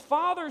took his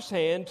father's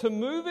hand to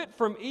move it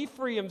from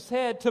Ephraim's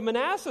head to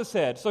Manasseh's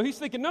head. So he's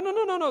thinking,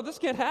 no, this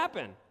can't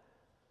happen.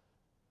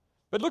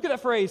 But look at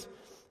that phrase,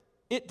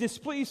 it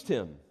displeased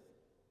him.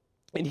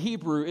 In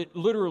Hebrew, it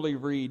literally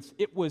reads,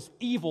 it was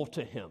evil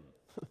to him.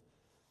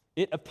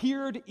 It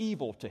appeared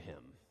evil to him.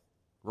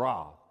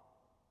 Ra.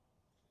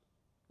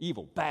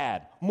 Evil,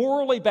 bad,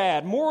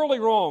 morally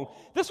wrong.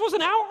 This was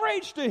an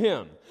outrage to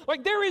him.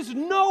 Like, there is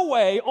no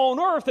way on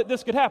earth that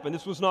this could happen.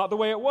 This was not the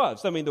way it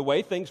was. I mean, the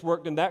way things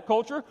worked in that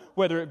culture,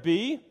 whether it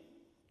be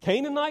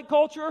Canaanite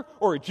culture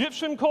or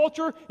Egyptian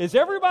culture, is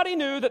everybody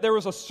knew that there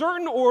was a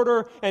certain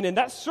order, and in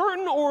that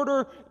certain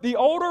order, the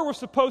older were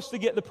supposed to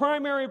get the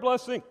primary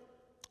blessing,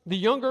 the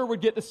younger would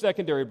get the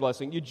secondary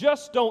blessing. You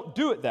just don't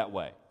do it that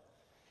way.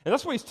 And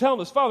that's what he's telling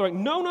his father, like,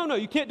 no,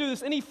 you can't do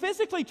this. And he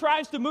physically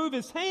tries to move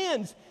his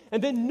hands.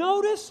 And then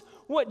notice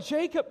what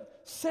Jacob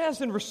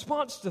says in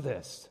response to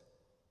this.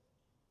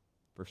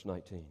 Verse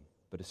 19,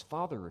 but his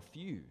father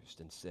refused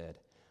and said,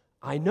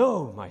 I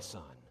know, my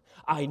son,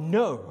 I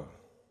know.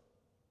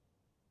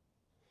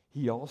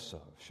 He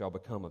also shall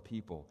become a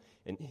people,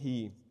 and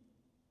he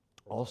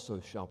also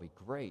shall be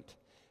great.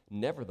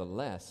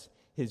 Nevertheless,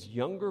 his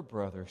younger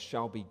brother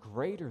shall be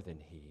greater than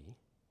he,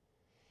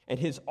 and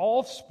his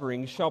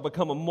offspring shall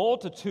become a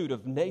multitude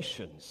of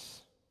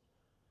nations.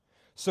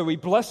 So he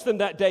blessed them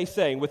that day,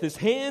 saying, with his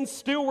hands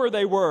still where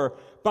they were,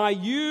 by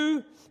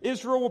you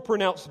Israel will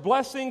pronounce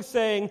blessing,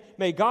 saying,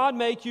 may God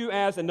make you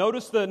as, and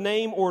notice the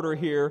name order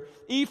here,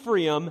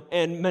 Ephraim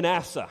and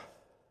Manasseh.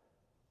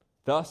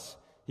 Thus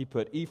he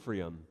put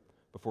Ephraim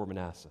before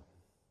Manasseh.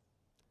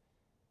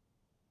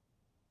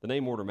 The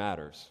name order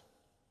matters.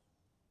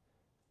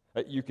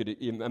 You could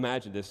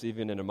imagine this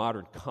even in a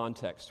modern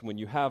context. When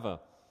you have a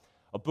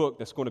book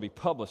that's going to be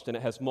published and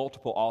it has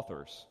multiple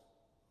authors,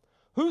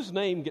 whose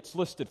name gets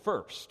listed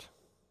first?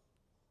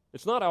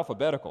 It's not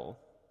alphabetical.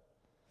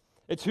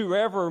 It's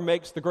whoever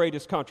makes the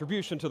greatest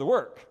contribution to the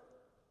work.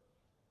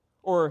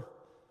 Or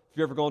if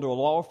you've ever gone to a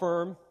law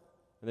firm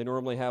and they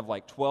normally have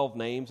like 12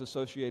 names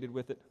associated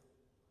with it,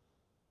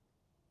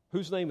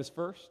 whose name is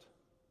first?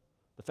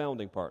 The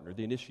founding partner,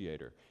 the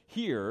initiator.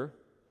 Here,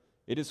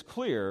 it is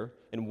clear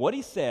in what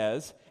he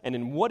says and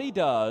in what he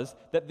does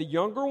that the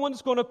younger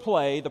one's going to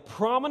play the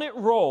prominent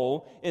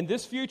role in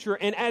this future.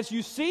 And as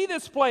you see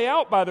this play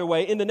out, by the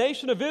way, in the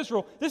nation of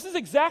Israel, this is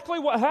exactly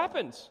what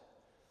happens.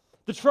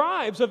 The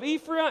tribes of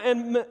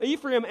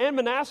Ephraim and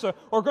Manasseh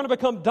are going to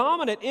become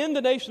dominant in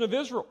the nation of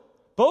Israel.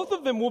 Both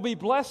of them will be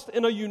blessed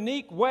in a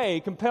unique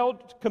way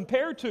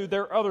compared to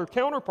their other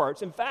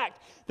counterparts. In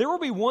fact, there will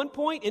be one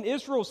point in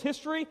Israel's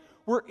history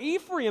where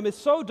Ephraim is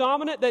so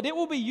dominant that it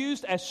will be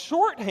used as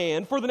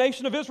shorthand for the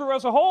nation of Israel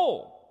as a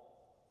whole.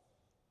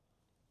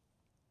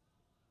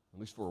 At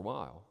least for a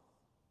while.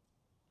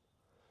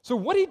 So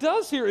what he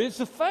does here is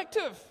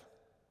effective.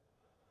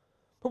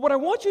 But what I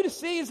want you to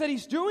see is that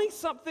he's doing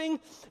something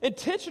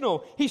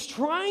intentional. He's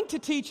trying to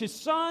teach his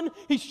son.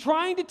 He's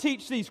trying to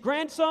teach these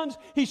grandsons.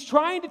 He's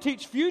trying to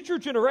teach future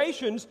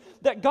generations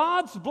that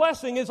God's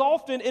blessing is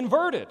often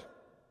inverted.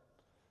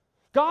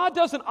 God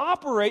doesn't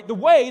operate the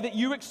way that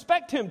you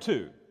expect him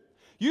to.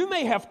 You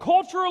may have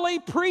culturally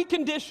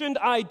preconditioned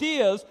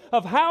ideas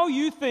of how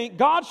you think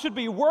God should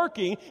be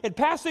working and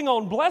passing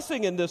on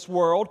blessing in this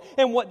world,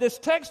 and what this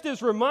text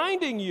is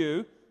reminding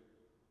you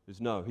is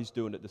no, he's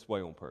doing it this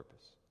way on purpose.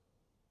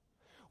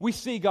 We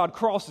see God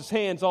cross his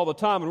hands all the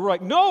time, and we're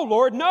like, no,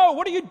 Lord, no,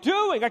 what are you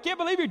doing? I can't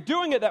believe you're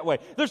doing it that way.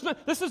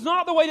 This is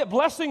not the way that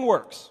blessing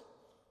works.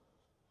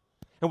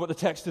 And what the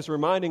text is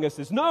reminding us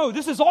is, no,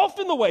 this is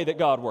often the way that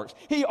God works.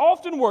 He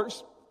often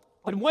works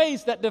in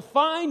ways that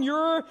define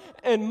your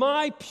and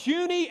my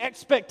puny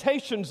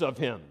expectations of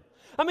him.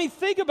 I mean,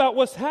 think about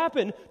what's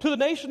happened to the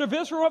nation of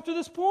Israel up to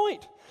this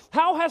point.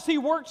 How has he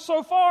worked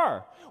so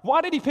far?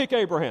 Why did he pick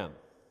Abraham?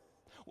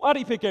 Why did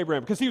he pick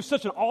Abraham? Because he was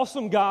such an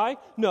awesome guy?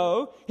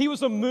 No, he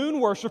was a moon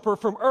worshiper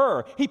from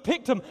Ur. He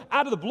picked him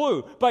out of the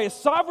blue. By his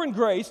sovereign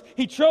grace,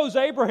 he chose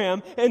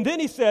Abraham, and then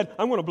he said,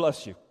 I'm going to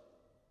bless you.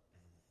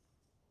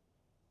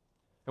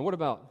 And what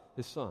about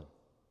his son?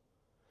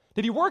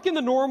 Did he work in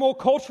the normal,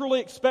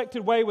 culturally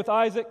expected way with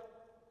Isaac?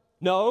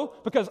 No,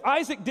 because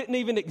Isaac didn't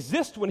even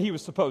exist when he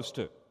was supposed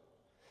to.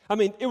 I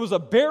mean, it was a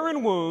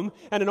barren womb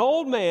and an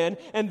old man,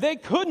 and they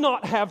could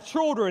not have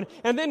children.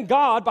 And then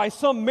God, by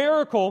some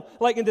miracle,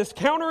 like in this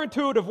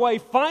counterintuitive way,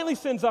 finally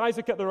sends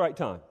Isaac at the right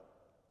time.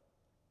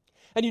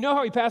 And you know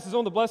how he passes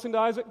on the blessing to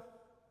Isaac?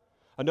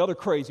 Another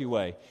crazy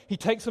way. He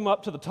takes him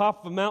up to the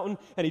top of a mountain,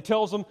 and he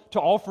tells him to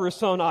offer his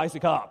son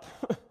Isaac up.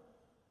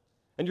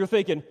 And you're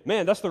thinking,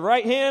 man, that's the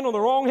right hand on the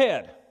wrong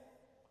head.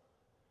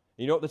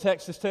 You know what the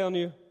text is telling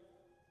you?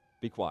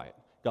 Be quiet.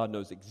 God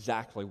knows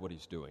exactly what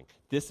he's doing.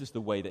 This is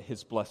the way that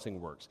his blessing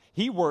works.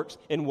 He works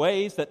in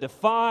ways that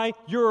defy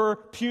your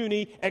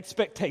puny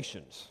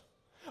expectations.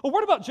 Well,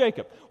 what about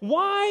Jacob?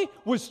 Why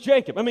was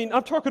Jacob,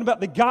 I'm talking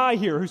about the guy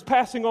here who's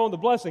passing on the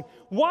blessing.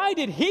 Why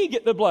did he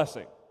get the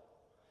blessing?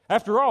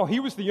 After all, he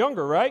was the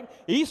younger, right?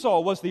 Esau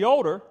was the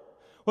older.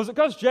 Was it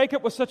because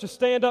Jacob was such a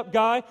stand-up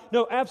guy?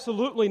 No,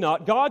 absolutely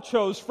not. God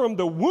chose from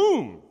the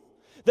womb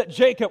that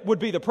Jacob would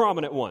be the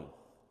prominent one.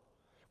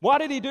 Why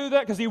did he do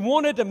that? Because he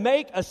wanted to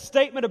make a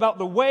statement about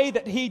the way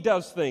that he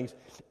does things.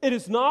 It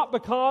is not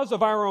because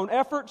of our own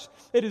efforts.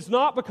 It is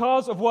not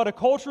because of what a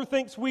culture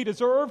thinks we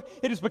deserve.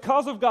 It is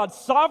because of God's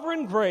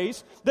sovereign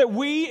grace that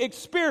we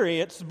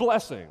experience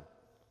blessing.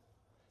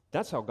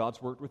 That's how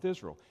God's worked with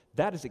Israel.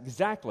 That is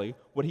exactly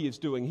what he is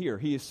doing here.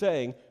 He is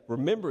saying,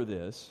 remember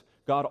this,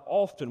 God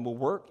often will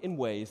work in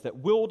ways that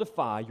will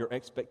defy your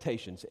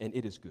expectations, and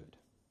it is good.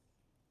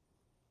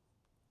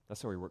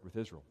 That's how he worked with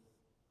Israel,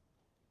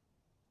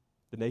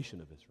 the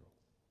nation of Israel.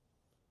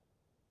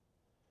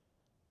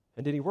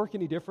 And did he work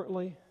any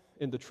differently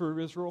in the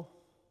true Israel,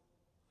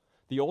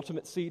 the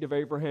ultimate seed of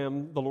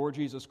Abraham, the Lord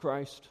Jesus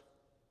Christ?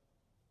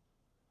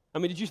 I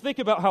mean, did you think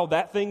about how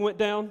that thing went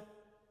down?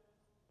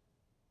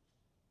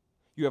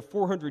 You have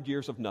 400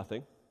 years of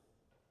nothing.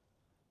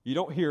 You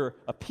don't hear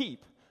a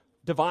peep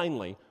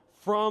divinely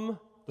from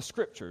the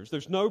Scriptures.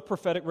 There's no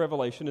prophetic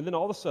revelation. And then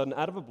all of a sudden,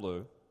 out of the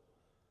blue,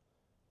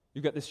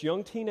 you've got this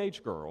young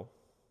teenage girl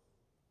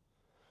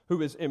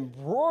who is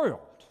embroiled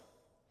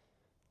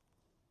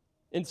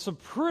in some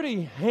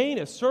pretty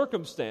heinous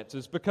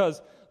circumstances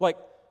because,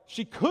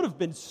 she could have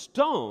been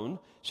stoned.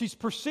 She's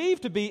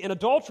perceived to be an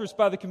adulteress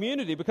by the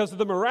community because of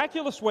the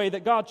miraculous way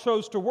that God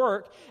chose to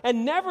work.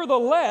 And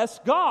nevertheless,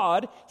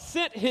 God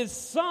sent His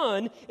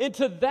Son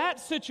into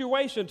that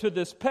situation to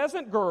this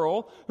peasant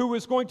girl who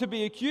was going to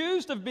be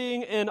accused of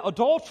being an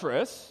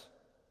adulteress,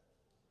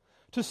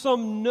 to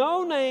some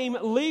no-name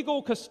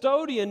legal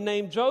custodian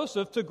named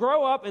Joseph to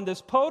grow up in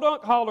this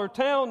podunk holler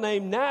town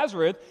named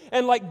Nazareth.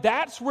 And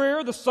that's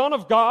where the Son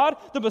of God,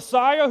 the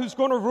Messiah who's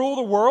going to rule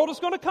the world, is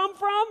going to come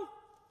from?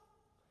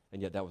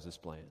 And yet that was his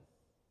plan.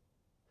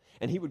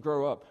 And he would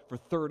grow up for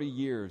 30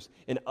 years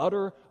in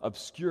utter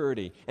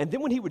obscurity. And then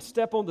when he would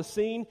step on the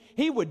scene,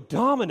 he would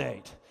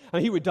dominate.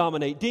 He would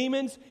dominate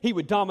demons. He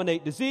would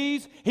dominate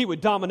disease. He would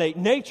dominate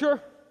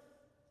nature.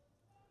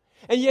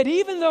 And yet,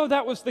 even though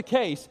that was the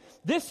case,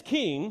 this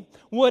king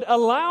would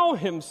allow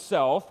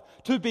himself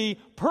to be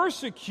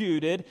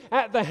persecuted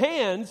at the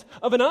hands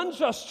of an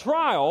unjust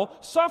trial,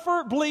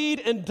 suffer,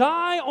 bleed, and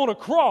die on a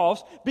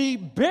cross, be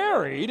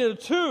buried in a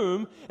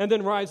tomb, and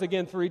then rise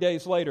again 3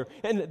 days later.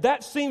 And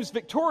that seems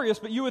victorious,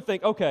 but you would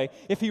think, okay,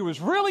 if he was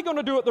really going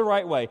to do it the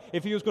right way,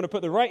 if he was going to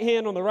put the right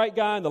hand on the right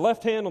guy and the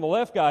left hand on the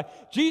left guy,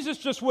 Jesus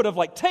just would have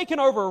taken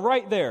over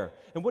right there.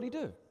 And what'd he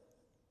do?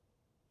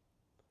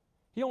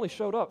 He only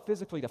showed up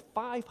physically to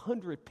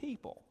 500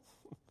 people.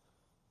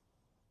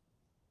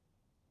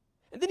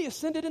 And then he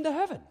ascended into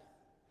heaven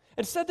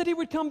and said that he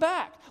would come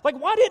back.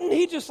 Why didn't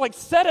he just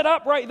set it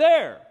up right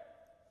there?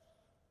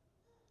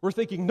 We're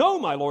thinking, no,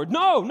 my Lord,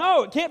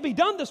 no, it can't be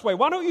done this way.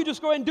 Why don't you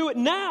just go ahead and do it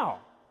now?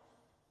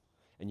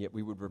 And yet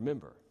we would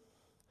remember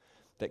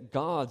that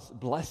God's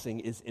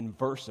blessing is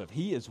inversive.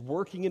 He is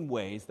working in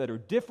ways that are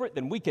different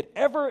than we could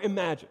ever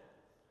imagine.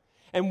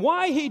 And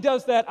why he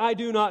does that, I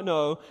do not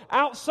know,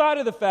 outside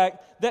of the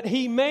fact that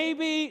he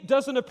maybe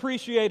doesn't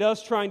appreciate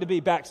us trying to be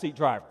backseat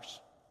drivers.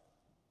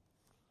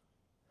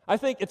 I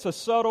think it's a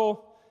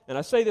subtle, and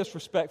I say this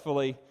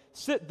respectfully,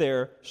 sit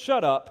there,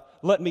 shut up,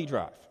 let me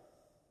drive.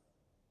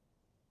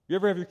 You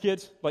ever have your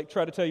kids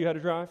try to tell you how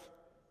to drive?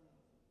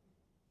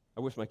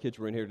 I wish my kids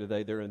were in here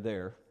today. They're in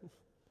there.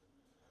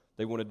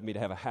 They wanted me to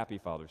have a happy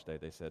Father's Day,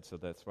 they said, so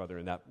that's why they're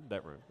in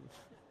that room.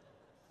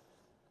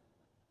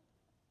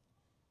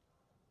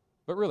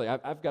 But really,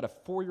 I've got a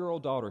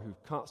 4-year-old daughter who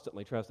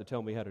constantly tries to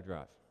tell me how to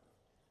drive.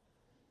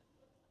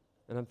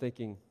 And I'm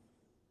thinking,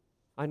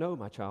 I know,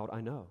 my child,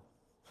 I know.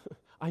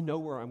 I know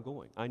where I'm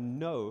going. I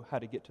know how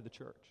to get to the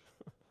church.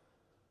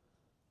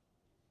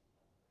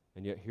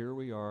 And yet here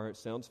we are. It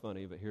sounds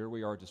funny, but here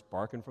we are just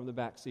barking from the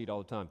back seat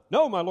all the time.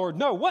 No, my Lord,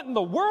 no. What in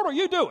the world are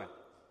you doing?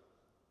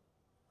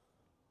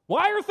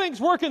 Why are things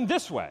working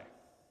this way?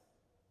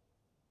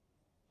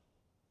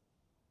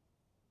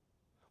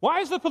 Why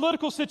is the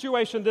political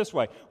situation this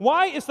way?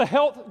 Why is the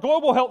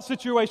global health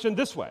situation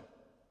this way?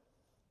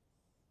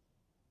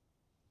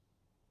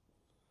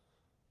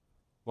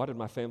 Why did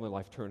my family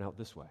life turn out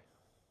this way?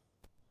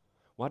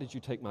 Why did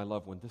you take my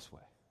loved one this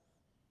way?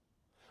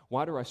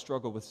 Why do I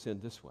struggle with sin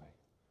this way?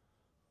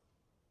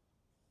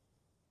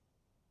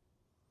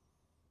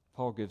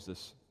 Paul gives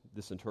us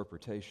this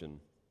interpretation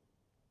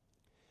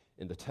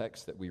in the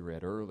text that we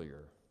read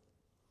earlier.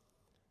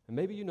 And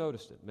maybe you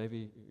noticed it.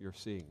 Maybe you're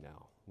seeing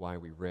now why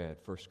we read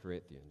 1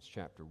 Corinthians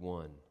chapter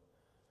 1,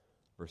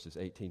 verses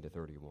 18 to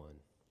 31.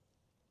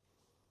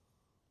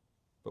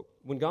 But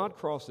when God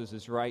crosses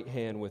his right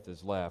hand with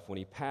his left, when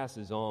he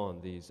passes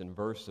on these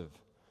inversive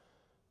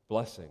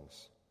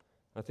blessings,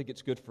 I think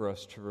it's good for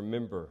us to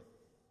remember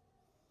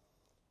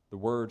the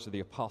words of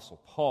the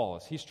Apostle Paul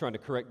as he's trying to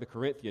correct the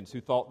Corinthians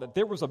who thought that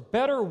there was a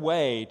better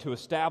way to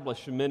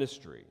establish a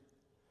ministry.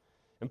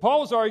 And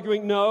Paul was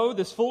arguing, no,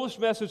 this foolish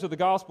message of the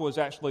gospel is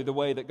actually the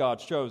way that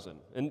God's chosen.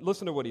 And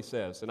listen to what he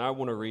says, and I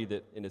want to read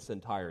it in its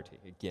entirety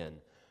again.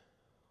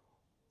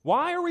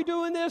 Why are we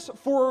doing this?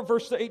 For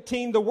verse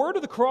 18, the word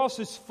of the cross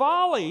is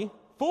folly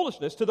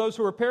foolishness to those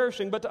who are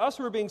perishing, but to us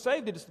who are being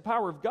saved, it is the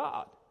power of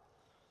God.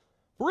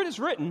 For it is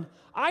written,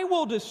 I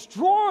will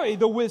destroy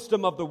the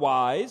wisdom of the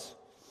wise,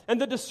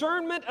 and the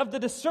discernment of the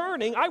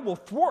discerning I will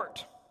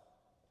thwart.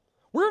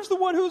 Where's the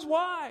one who's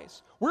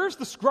wise? Where's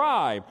the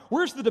scribe?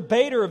 Where's the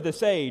debater of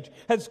this age?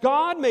 Has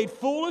God made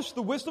foolish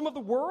the wisdom of the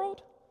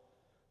world?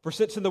 For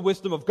since in the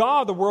wisdom of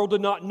God the world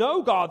did not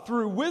know God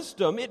through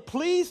wisdom, it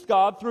pleased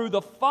God through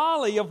the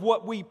folly of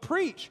what we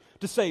preach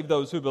to save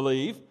those who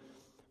believe.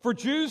 For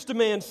Jews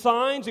demand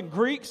signs and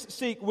Greeks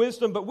seek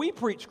wisdom, but we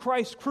preach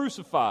Christ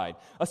crucified,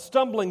 a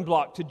stumbling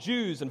block to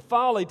Jews and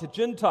folly to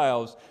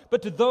Gentiles.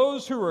 But to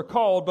those who are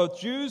called, both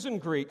Jews and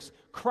Greeks,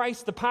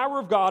 Christ the power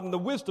of God and the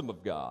wisdom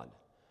of God.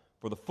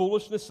 For the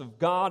foolishness of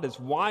God is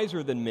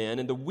wiser than men,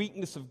 and the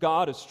weakness of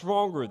God is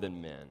stronger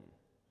than men.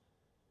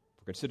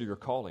 For consider your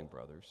calling,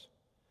 brothers.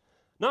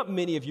 Not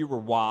many of you were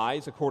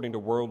wise according to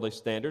worldly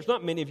standards.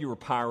 Not many of you were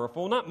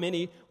powerful. Not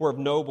many were of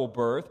noble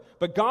birth.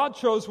 But God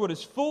chose what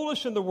is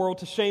foolish in the world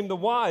to shame the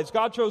wise.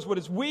 God chose what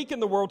is weak in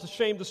the world to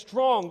shame the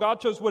strong. God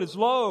chose what is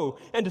low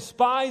and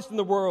despised in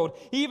the world,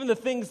 even the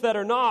things that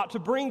are not, to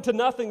bring to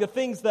nothing the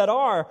things that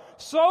are,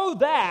 so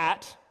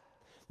that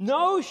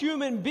no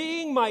human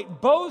being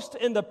might boast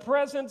in the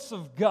presence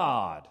of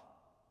God.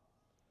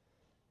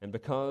 And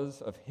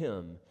because of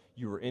him,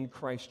 you are in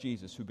Christ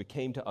Jesus, who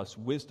became to us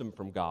wisdom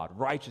from God,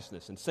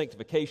 righteousness and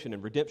sanctification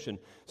and redemption,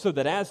 so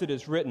that as it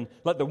is written,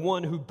 let the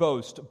one who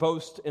boasts,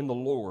 boast in the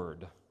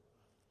Lord.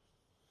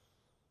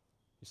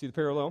 You see the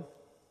parallel?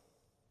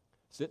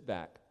 Sit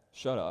back,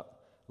 shut up,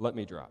 let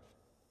me drive.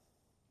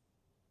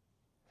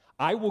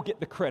 I will get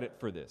the credit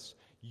for this.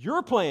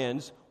 Your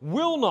plans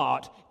will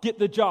not get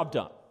the job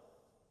done.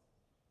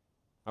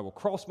 I will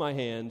cross my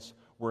hands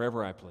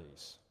wherever I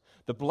please.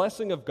 The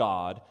blessing of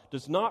God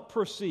does not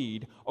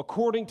proceed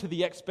according to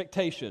the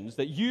expectations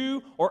that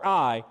you or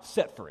I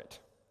set for it.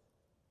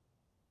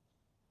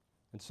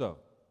 And so,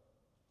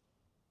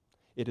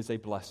 it is a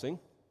blessing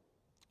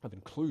of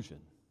inclusion.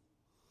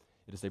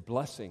 It is a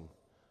blessing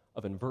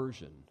of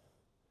inversion.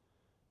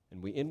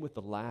 And we end with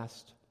the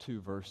last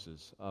two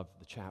verses of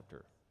the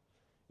chapter.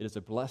 It is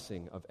a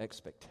blessing of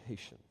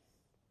expectation.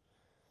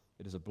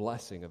 It is a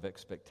blessing of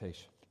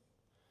expectation.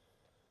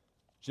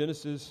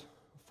 Genesis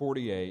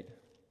 48.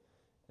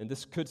 And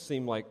this could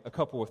seem like a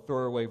couple of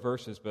throwaway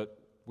verses, but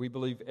we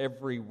believe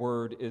every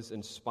word is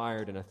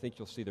inspired, and I think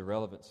you'll see the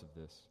relevance of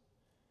this.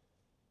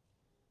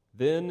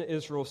 Then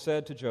Israel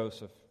said to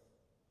Joseph,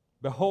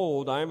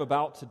 Behold, I am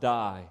about to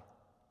die,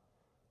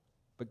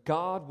 but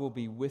God will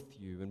be with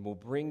you and will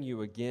bring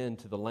you again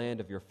to the land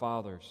of your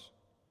fathers.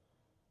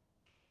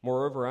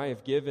 Moreover, I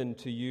have given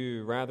to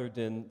you, rather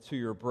than to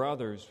your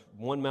brothers,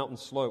 one mountain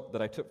slope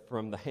that I took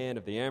from the hand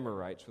of the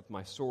Amorites with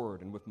my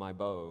sword and with my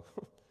bow.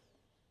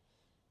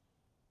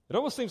 It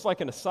almost seems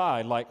like an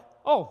aside, like,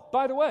 oh,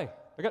 by the way,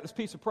 I got this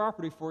piece of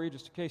property for you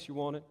just in case you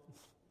want it.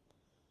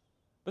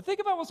 But think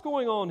about what's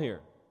going on here.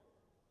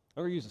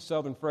 I'm going to use a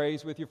southern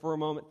phrase with you for a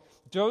moment.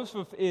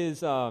 Joseph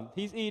is,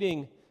 he's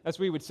eating, as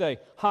we would say,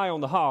 high on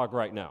the hog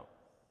right now.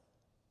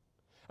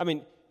 I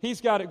mean,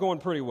 he's got it going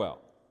pretty well.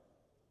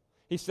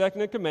 He's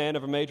second in command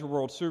of a major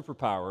world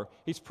superpower.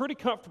 He's pretty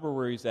comfortable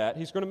where he's at.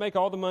 He's going to make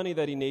all the money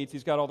that he needs.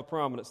 He's got all the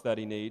prominence that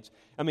he needs.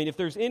 I mean, if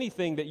there's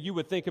anything that you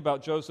would think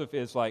about Joseph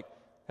is like,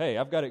 hey,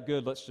 I've got it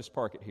good, let's just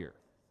park it here.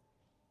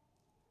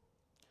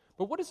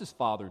 But what does his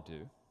father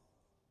do?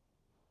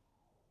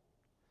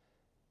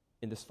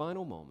 In this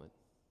final moment,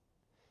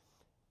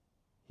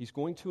 he's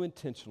going to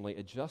intentionally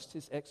adjust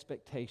his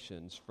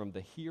expectations from the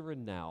here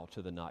and now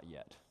to the not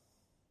yet.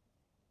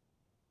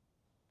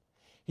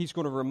 He's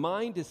going to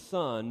remind his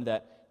son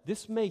that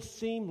this may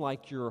seem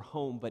like your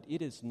home, but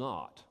it is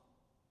not.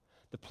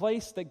 The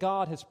place that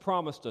God has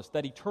promised us,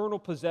 that eternal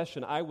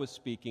possession I was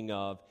speaking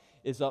of,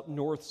 is up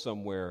north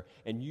somewhere,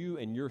 and you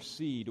and your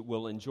seed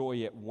will enjoy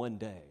it one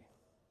day.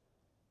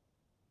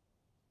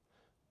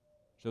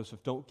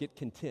 Joseph, don't get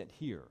content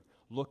here.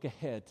 Look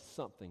ahead to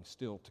something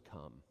still to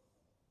come.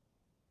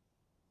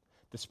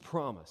 This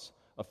promise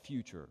of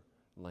future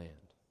land.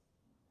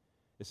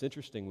 It's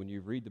interesting when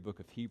you read the book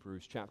of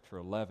Hebrews chapter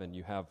 11,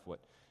 you have what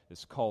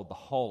is called the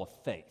Hall of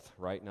Faith,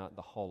 right? Not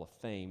the Hall of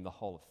Fame, the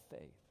Hall of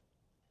Faith.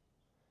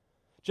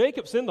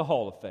 Jacob's in the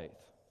Hall of Faith.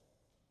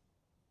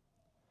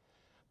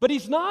 But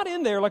he's not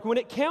in there, like when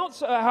it counts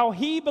how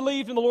he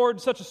believed in the Lord in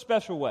such a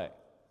special way.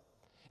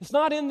 It's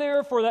not in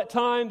there for that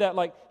time that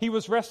like he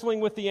was wrestling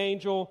with the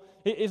angel.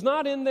 It's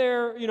not in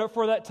there,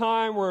 for that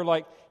time where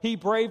like he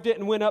braved it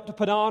and went up to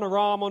Padan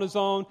Aram on his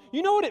own.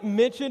 You know what it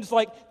mentions?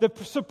 Like the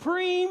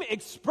supreme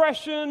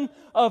expression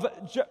of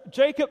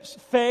Jacob's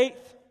faith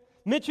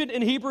mentioned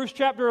in Hebrews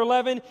chapter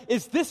 11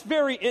 is this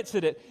very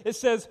incident. It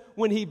says,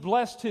 when he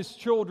blessed his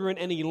children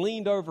and he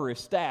leaned over his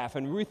staff.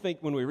 And we think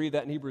when we read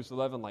that in Hebrews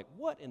 11, like,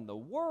 what in the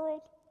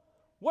world?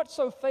 What's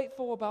so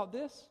faithful about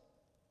this?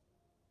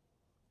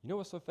 You know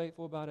what's so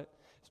faithful about it?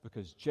 It's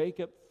because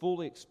Jacob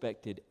fully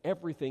expected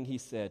everything he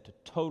said to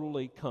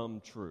totally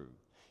come true.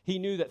 He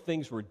knew that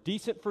things were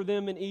decent for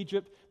them in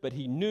Egypt, but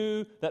he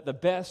knew that the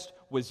best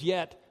was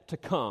yet to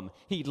come.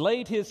 He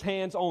laid his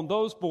hands on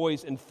those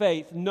boys in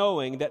faith,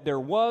 knowing that there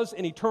was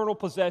an eternal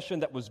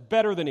possession that was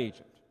better than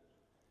Egypt.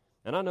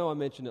 And I know I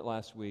mentioned it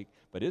last week,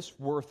 but it's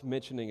worth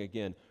mentioning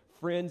again.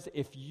 Friends,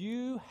 if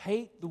you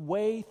hate the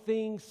way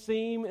things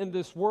seem in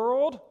this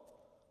world,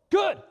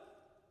 good.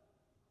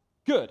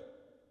 Good.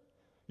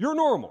 You're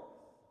normal.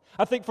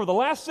 I think for the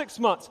last 6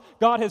 months,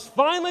 God has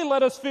finally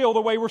let us feel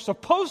the way we're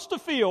supposed to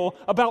feel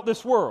about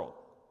this world.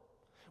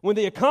 When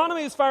the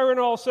economy is firing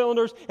on all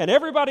cylinders and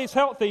everybody's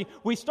healthy,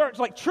 we start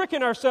like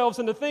tricking ourselves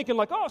into thinking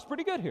like, oh, it's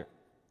pretty good here.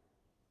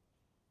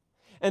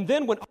 And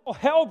then when all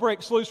hell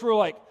breaks loose, we're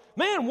like,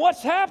 man,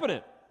 what's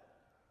happening?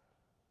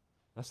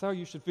 That's how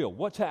you should feel.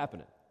 What's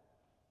happening?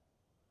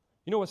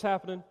 You know what's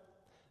happening?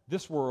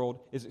 This world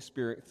is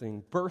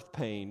experiencing birth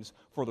pains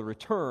for the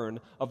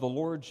return of the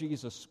Lord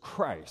Jesus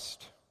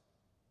Christ.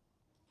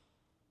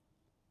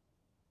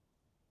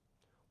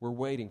 We're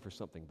waiting for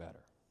something better.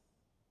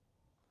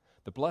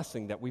 The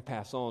blessing that we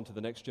pass on to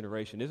the next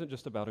generation isn't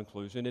just about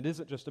inclusion. It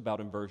isn't just about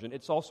inversion.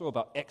 It's also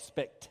about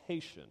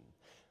expectation.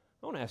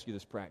 I want to ask you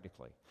this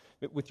practically.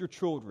 With your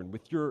children,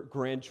 with your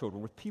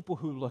grandchildren, with people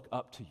who look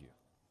up to you,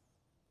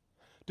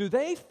 do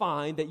they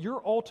find that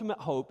your ultimate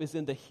hope is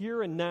in the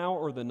here and now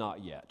or the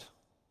not yet?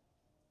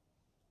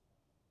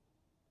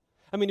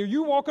 I mean, are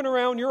you walking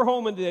around your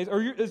home in the days,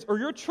 or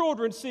your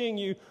children seeing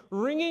you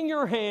wringing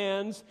your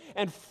hands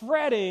and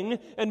fretting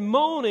and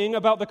moaning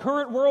about the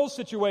current world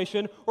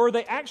situation, or are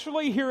they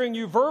actually hearing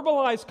you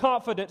verbalize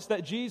confidence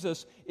that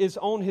Jesus is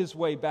on his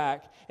way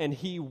back and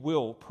he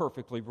will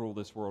perfectly rule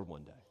this world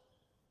one day?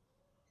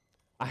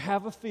 I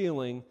have a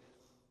feeling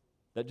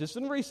that just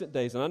in recent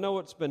days, and I know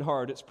it's been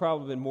hard, it's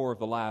probably been more of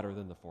the latter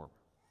than the former.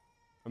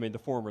 I mean, the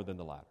former than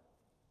the latter.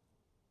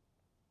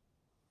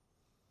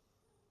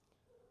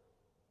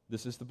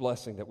 This is the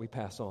blessing that we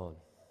pass on.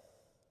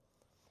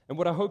 And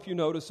what I hope you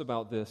notice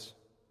about this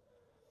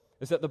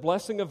is that the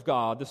blessing of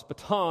God, this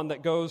baton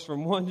that goes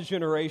from one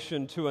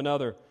generation to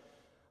another,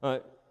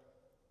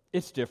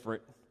 it's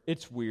different,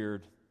 it's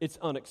weird, it's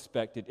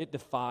unexpected, it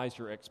defies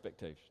your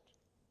expectations.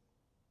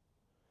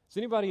 Is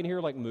anybody in here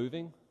like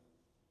moving?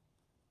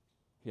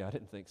 Yeah, I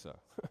didn't think so.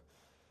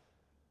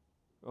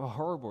 A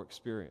horrible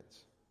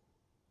experience.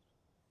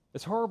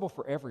 It's horrible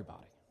for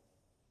everybody.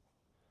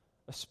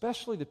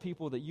 Especially the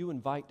people that you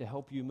invite to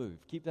help you move.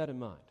 Keep that in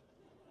mind.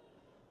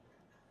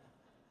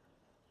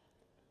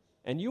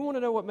 And you want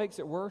to know what makes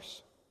it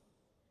worse?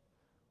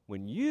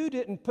 When you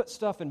didn't put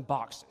stuff in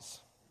boxes.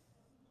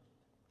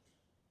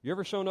 You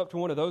ever shown up to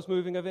one of those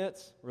moving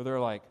events where they're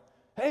like,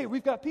 hey,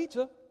 we've got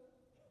pizza,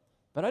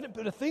 but I didn't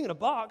put a thing in a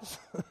box.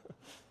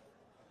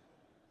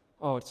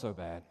 Oh, it's so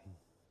bad.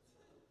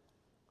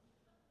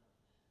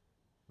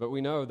 But we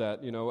know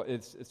that,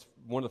 it's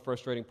one of the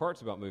frustrating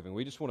parts about moving.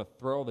 We just want to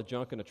throw all the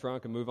junk in the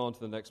trunk and move on to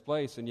the next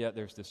place, and yet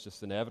there's this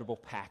just inevitable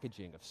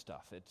packaging of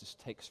stuff. It just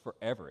takes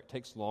forever. It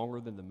takes longer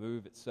than the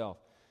move itself.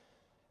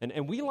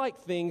 And we like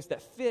things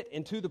that fit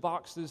into the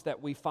boxes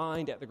that we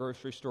find at the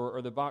grocery store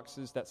or the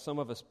boxes that some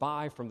of us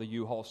buy from the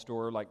U-Haul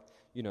store. Like,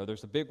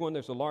 there's a big one,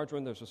 there's a large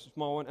one, there's a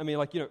small one. I mean,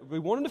 we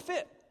want them to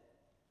fit.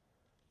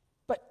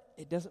 But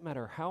it doesn't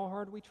matter how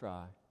hard we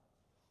try.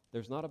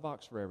 There's not a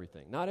box for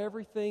everything. Not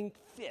everything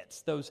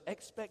fits those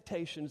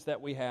expectations that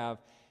we have.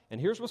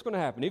 And here's what's going to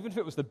happen. Even if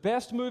it was the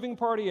best moving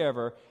party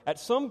ever, at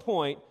some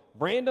point,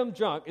 random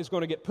junk is going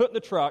to get put in the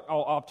truck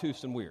all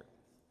obtuse and weird.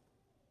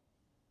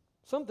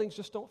 Some things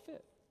just don't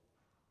fit.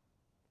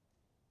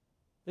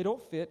 They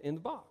don't fit in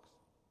the box.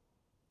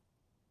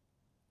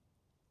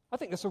 I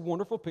think that's a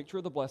wonderful picture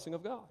of the blessing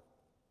of God.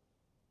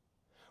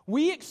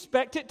 We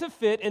expect it to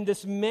fit in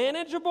this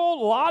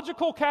manageable,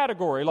 logical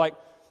category. Like,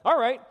 all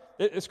right,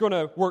 it's going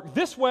to work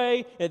this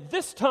way at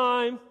this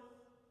time.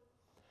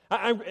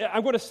 I'm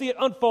going to see it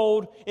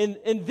unfold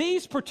in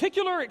these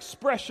particular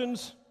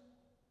expressions,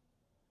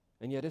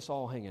 and yet it's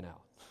all hanging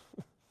out.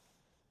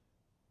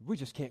 We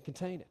just can't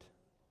contain it.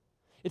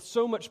 It's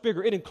so much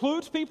bigger. It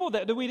includes people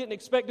that we didn't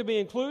expect to be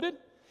included.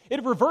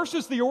 It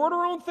reverses the order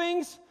on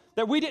things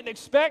that we didn't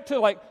expect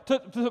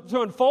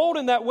to unfold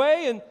in that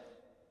way. And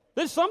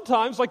then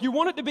sometimes, you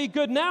want it to be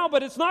good now,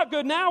 but it's not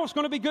good now. It's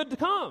going to be good to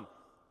come.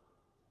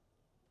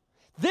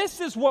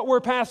 This is what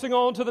we're passing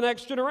on to the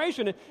next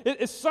generation.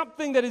 It's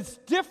something that is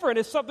different.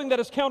 It's something that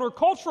is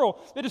countercultural.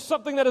 It is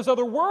something that is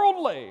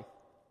otherworldly.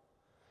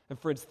 And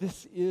friends,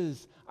 this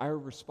is our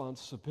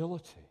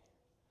responsibility.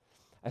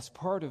 As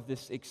part of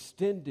this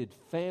extended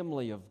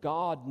family of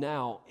God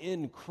now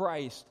in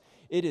Christ,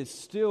 it is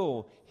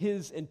still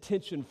His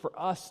intention for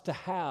us to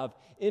have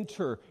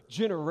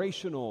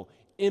intergenerational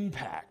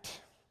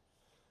impact.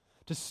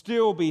 To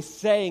still be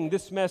saying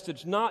this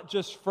message not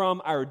just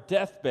from our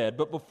deathbed,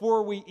 but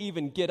before we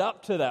even get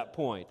up to that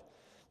point,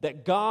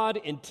 that God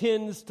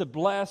intends to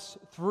bless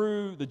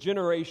through the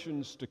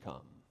generations to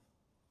come.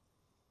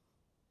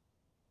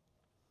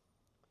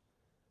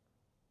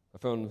 I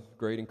found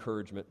great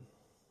encouragement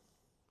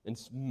in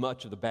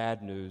much of the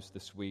bad news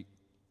this week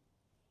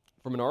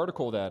from an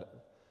article that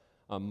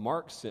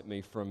Mark sent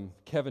me from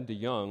Kevin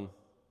DeYoung,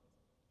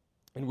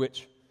 in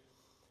which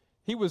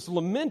he was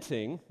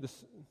lamenting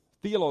this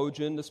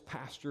theologian, this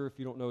pastor, if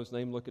you don't know his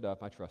name, look it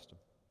up, I trust him.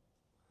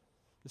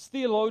 This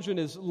theologian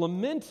is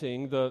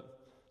lamenting the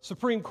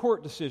Supreme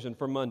Court decision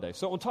from Monday.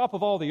 So on top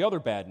of all the other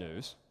bad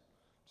news,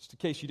 just in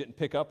case you didn't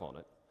pick up on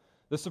it,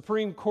 the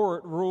Supreme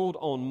Court ruled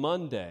on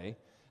Monday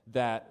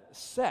that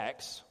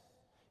sex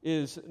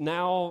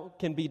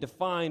can be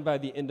defined by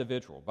the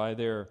individual, by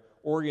their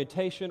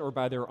orientation or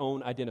by their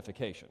own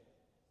identification.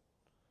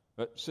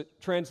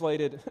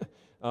 Translated,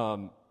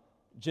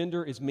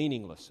 gender is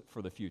meaningless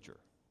for the future.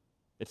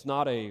 It's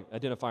not an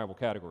identifiable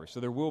category. So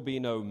there will be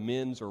no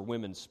men's or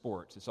women's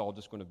sports. It's all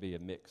just going to be a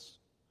mix.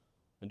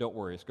 And don't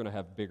worry, it's going to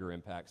have bigger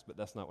impacts, but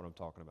that's not what I'm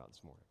talking about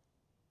this morning.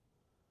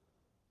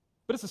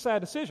 But it's a sad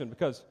decision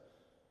because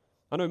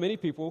I know many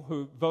people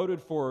who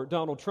voted for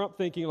Donald Trump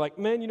thinking like,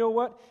 man, you know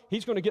what?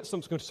 He's going to get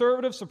some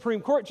conservative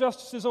Supreme Court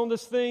justices on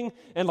this thing,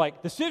 and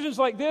like decisions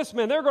like this,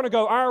 man, they're going to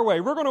go our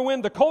way. We're going to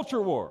win the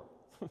culture war.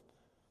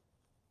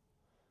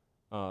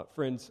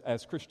 Friends,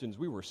 as Christians,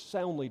 we were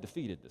soundly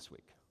defeated this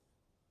week.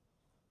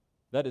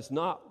 That is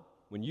not,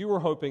 when you were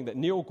hoping that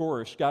Neil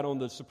Gorsuch got on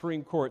the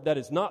Supreme Court, that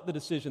is not the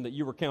decision that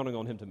you were counting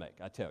on him to make,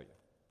 I tell you.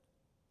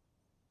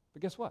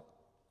 But guess what?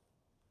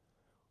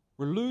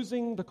 We're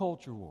losing the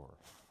culture war.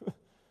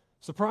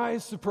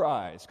 Surprise,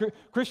 surprise.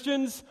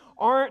 Christians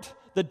aren't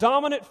the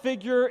dominant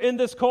figure in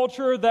this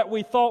culture that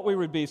we thought we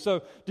would be.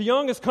 So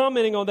DeYoung is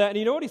commenting on that, and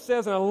you know what he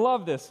says, and I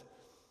love this.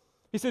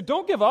 He said,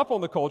 don't give up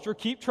on the culture.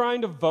 Keep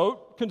trying to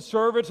vote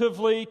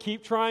conservatively.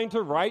 Keep trying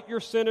to write your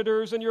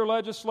senators and your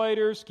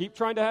legislators. Keep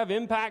trying to have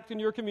impact in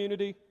your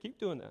community. Keep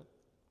doing that.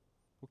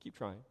 We'll keep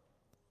trying.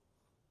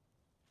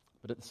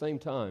 But at the same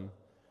time,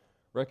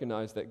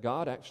 recognize that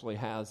God actually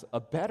has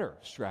a better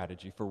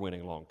strategy for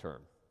winning long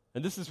term.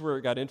 And this is where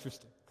it got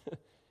interesting.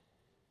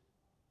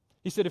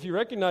 He said, if you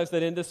recognize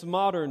that in this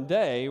modern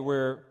day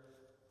where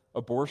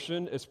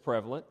abortion is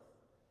prevalent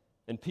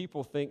and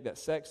people think that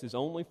sex is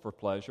only for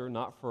pleasure,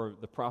 not for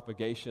the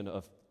propagation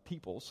of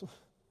peoples,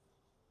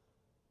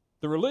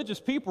 the religious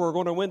people are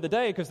going to win the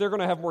day because they're going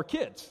to have more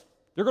kids.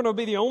 They're going to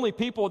be the only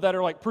people that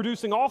are like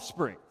producing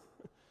offspring.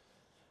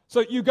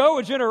 So you go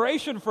a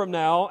generation from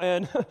now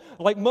and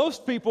like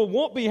most people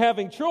won't be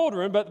having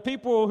children, but the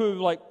people who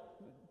like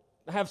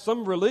have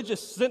some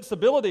religious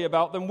sensibility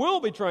about them will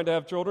be trying to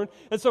have children.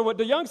 And so what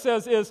DeYoung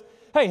says is,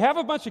 hey, have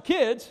a bunch of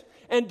kids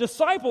and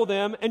disciple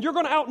them, and you're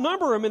going to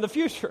outnumber them in the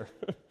future.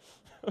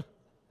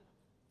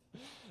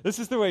 This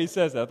is the way he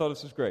says that. I thought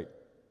this was great.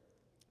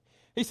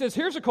 He says,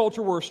 here's a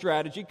culture war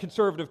strategy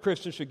conservative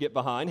Christians should get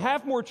behind.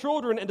 Have more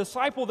children and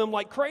disciple them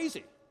like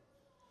crazy.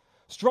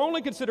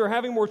 Strongly consider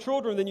having more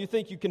children than you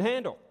think you can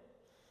handle.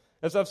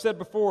 As I've said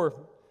before,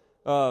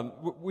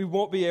 we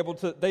won't be able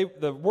to,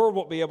 the world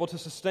won't be able to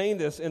sustain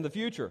this in the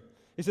future.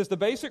 He says the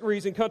basic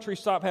reason countries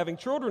stop having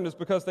children is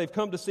because they've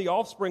come to see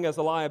offspring as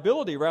a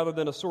liability rather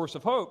than a source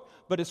of hope.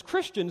 But as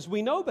Christians,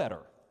 we know better.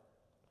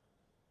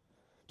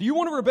 Do you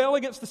want to rebel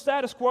against the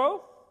status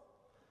quo?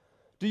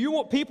 Do you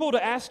want people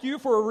to ask you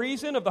for a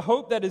reason of the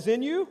hope that is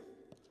in you?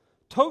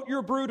 Tote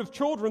your brood of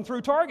children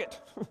through Target.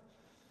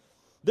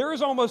 There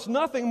is almost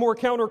nothing more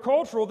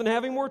countercultural than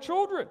having more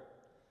children.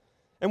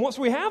 And once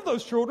we have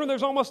those children,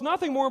 there's almost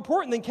nothing more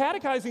important than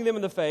catechizing them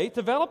in the faith,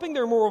 developing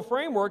their moral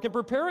framework, and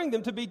preparing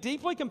them to be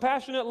deeply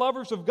compassionate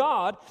lovers of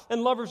God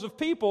and lovers of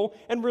people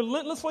and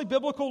relentlessly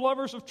biblical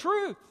lovers of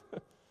truth.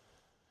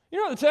 You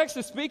know what the text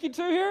is speaking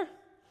to here?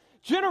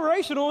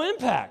 Generational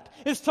impact.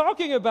 It's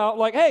talking about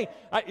like, hey,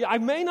 I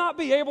may not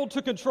be able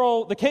to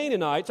control the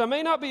Canaanites. I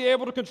may not be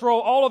able to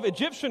control all of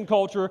Egyptian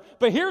culture,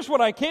 but here's what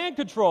I can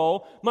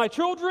control, my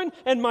children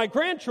and my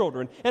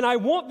grandchildren. And I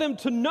want them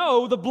to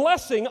know the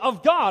blessing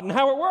of God and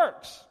how it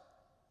works.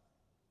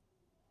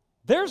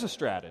 There's a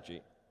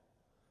strategy.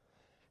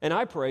 And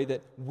I pray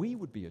that we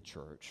would be a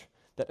church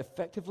that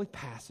effectively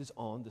passes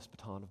on this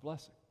baton of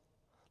blessing.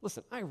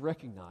 Listen, I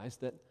recognize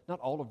that not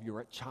all of you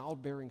are at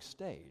childbearing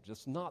stage.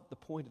 That's not the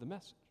point of the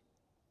message.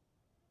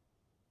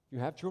 If you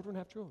have children,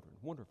 have children.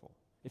 Wonderful.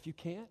 If you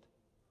can't,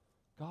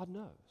 God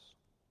knows.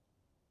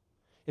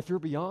 If you're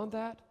beyond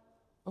that,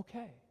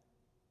 okay.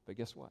 But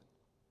guess what?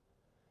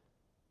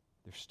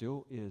 There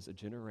still is a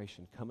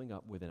generation coming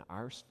up within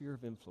our sphere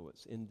of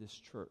influence in this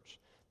church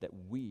that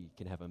we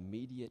can have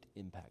immediate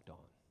impact on.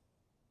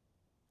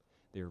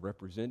 They are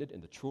represented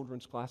in the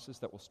children's classes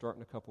that will start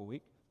in a couple of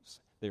weeks.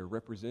 They are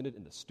represented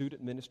in the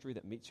student ministry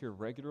that meets here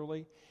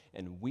regularly,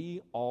 and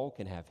we all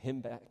can have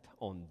impact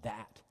on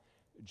that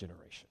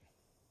generation.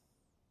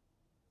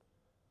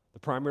 The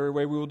primary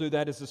way we will do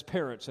that is as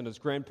parents and as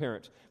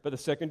grandparents, but the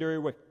secondary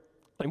way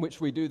in which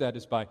we do that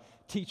is by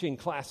teaching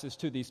classes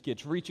to these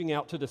kids, reaching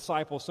out to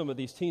disciple some of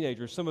these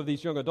teenagers, some of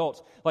these young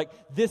adults. Like,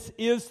 this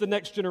is the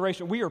next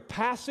generation. We are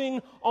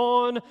passing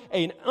on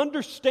an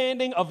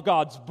understanding of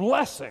God's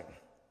blessing.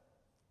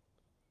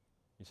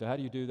 You say, how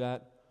do you do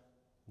that?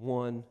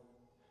 One,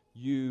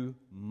 you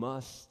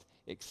must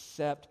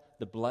accept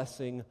the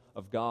blessing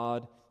of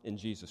God in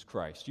Jesus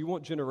Christ. You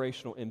want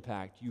generational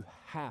impact, you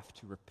have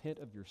to repent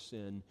of your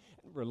sin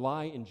and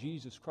rely in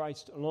Jesus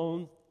Christ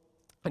alone.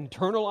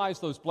 Internalize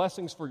those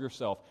blessings for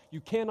yourself.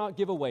 You cannot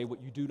give away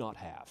what you do not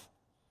have.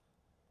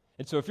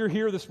 And so if you're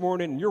here this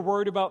morning and you're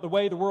worried about the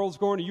way the world's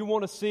going and you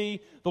want to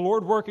see the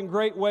Lord work in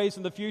great ways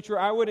in the future,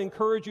 I would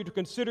encourage you to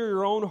consider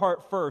your own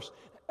heart first.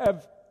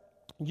 Have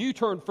you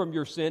turned from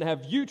your sin?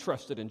 Have you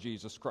trusted in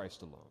Jesus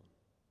Christ alone?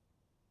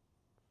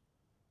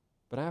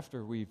 But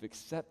after we've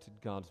accepted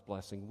God's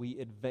blessing, we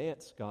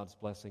advance God's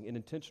blessing in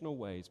intentional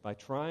ways by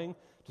trying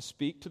to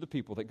speak to the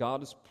people that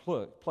God has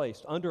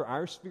placed under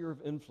our sphere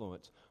of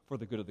influence for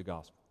the good of the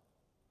gospel.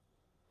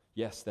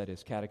 Yes, that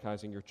is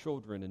catechizing your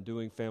children and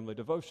doing family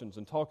devotions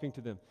and talking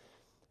to them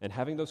and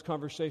having those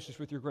conversations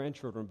with your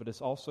grandchildren, but it's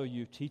also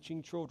you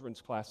teaching children's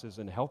classes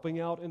and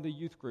helping out in the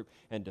youth group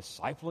and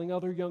discipling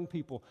other young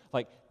people.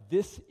 Like,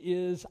 this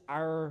is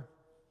our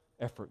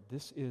effort.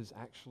 This is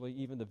actually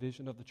even the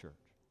vision of the church.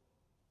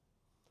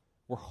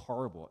 We're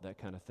horrible at that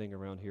kind of thing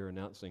around here,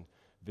 announcing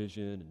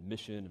vision and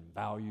mission and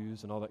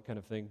values and all that kind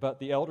of thing. But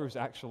the elders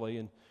actually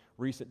in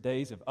recent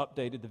days have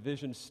updated the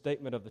vision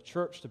statement of the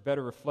church to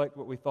better reflect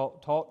what we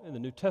taught in the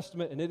New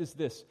Testament, and it is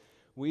this.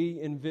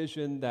 We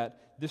envision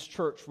that this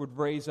church would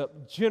raise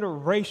up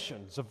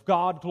generations of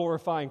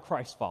God-glorifying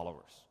Christ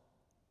followers.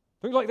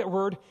 Don't you like that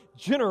word?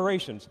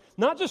 Generations.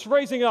 Not just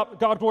raising up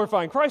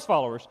God-glorifying Christ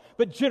followers,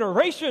 but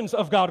generations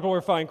of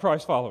God-glorifying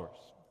Christ followers.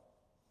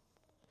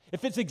 It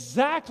fits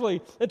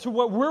exactly into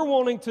what we're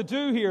wanting to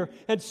do here.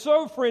 And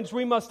so, friends,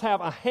 we must have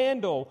a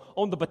handle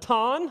on the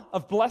baton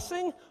of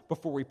blessing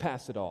before we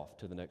pass it off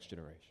to the next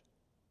generation.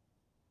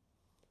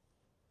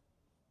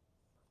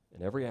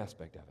 In every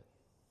aspect of it.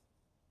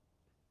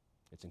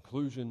 It's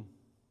inclusion,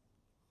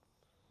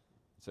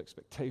 it's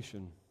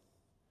expectation,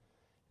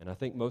 and I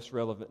think most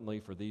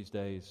relevantly for these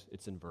days,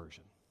 it's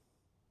inversion.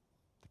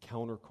 The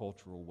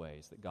countercultural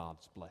ways that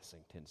God's blessing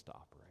tends to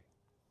operate.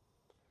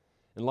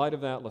 In light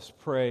of that, let's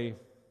pray.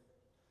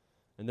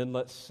 And then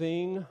let's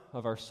sing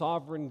of our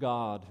sovereign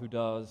God who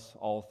does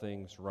all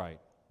things right.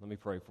 Let me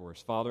pray for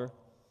us. Father,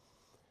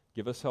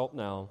 give us help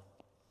now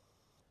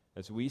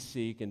as we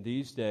seek in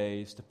these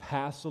days to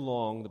pass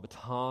along the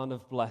baton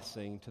of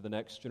blessing to the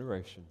next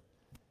generation.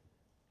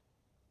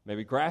 May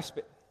we grasp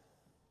it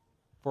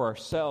for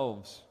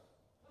ourselves.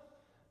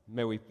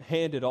 May we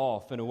hand it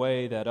off in a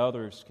way that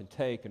others can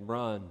take and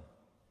run.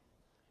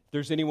 If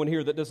there's anyone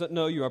here that doesn't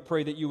know you, I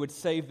pray that you would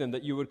save them,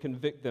 that you would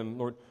convict them,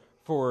 Lord.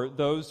 For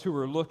those who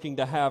are looking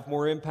to have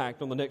more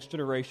impact on the next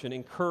generation,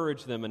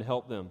 encourage them and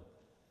help them.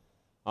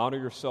 Honor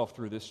yourself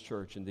through this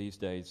church in these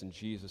days. In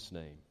Jesus'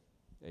 name,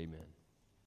 amen.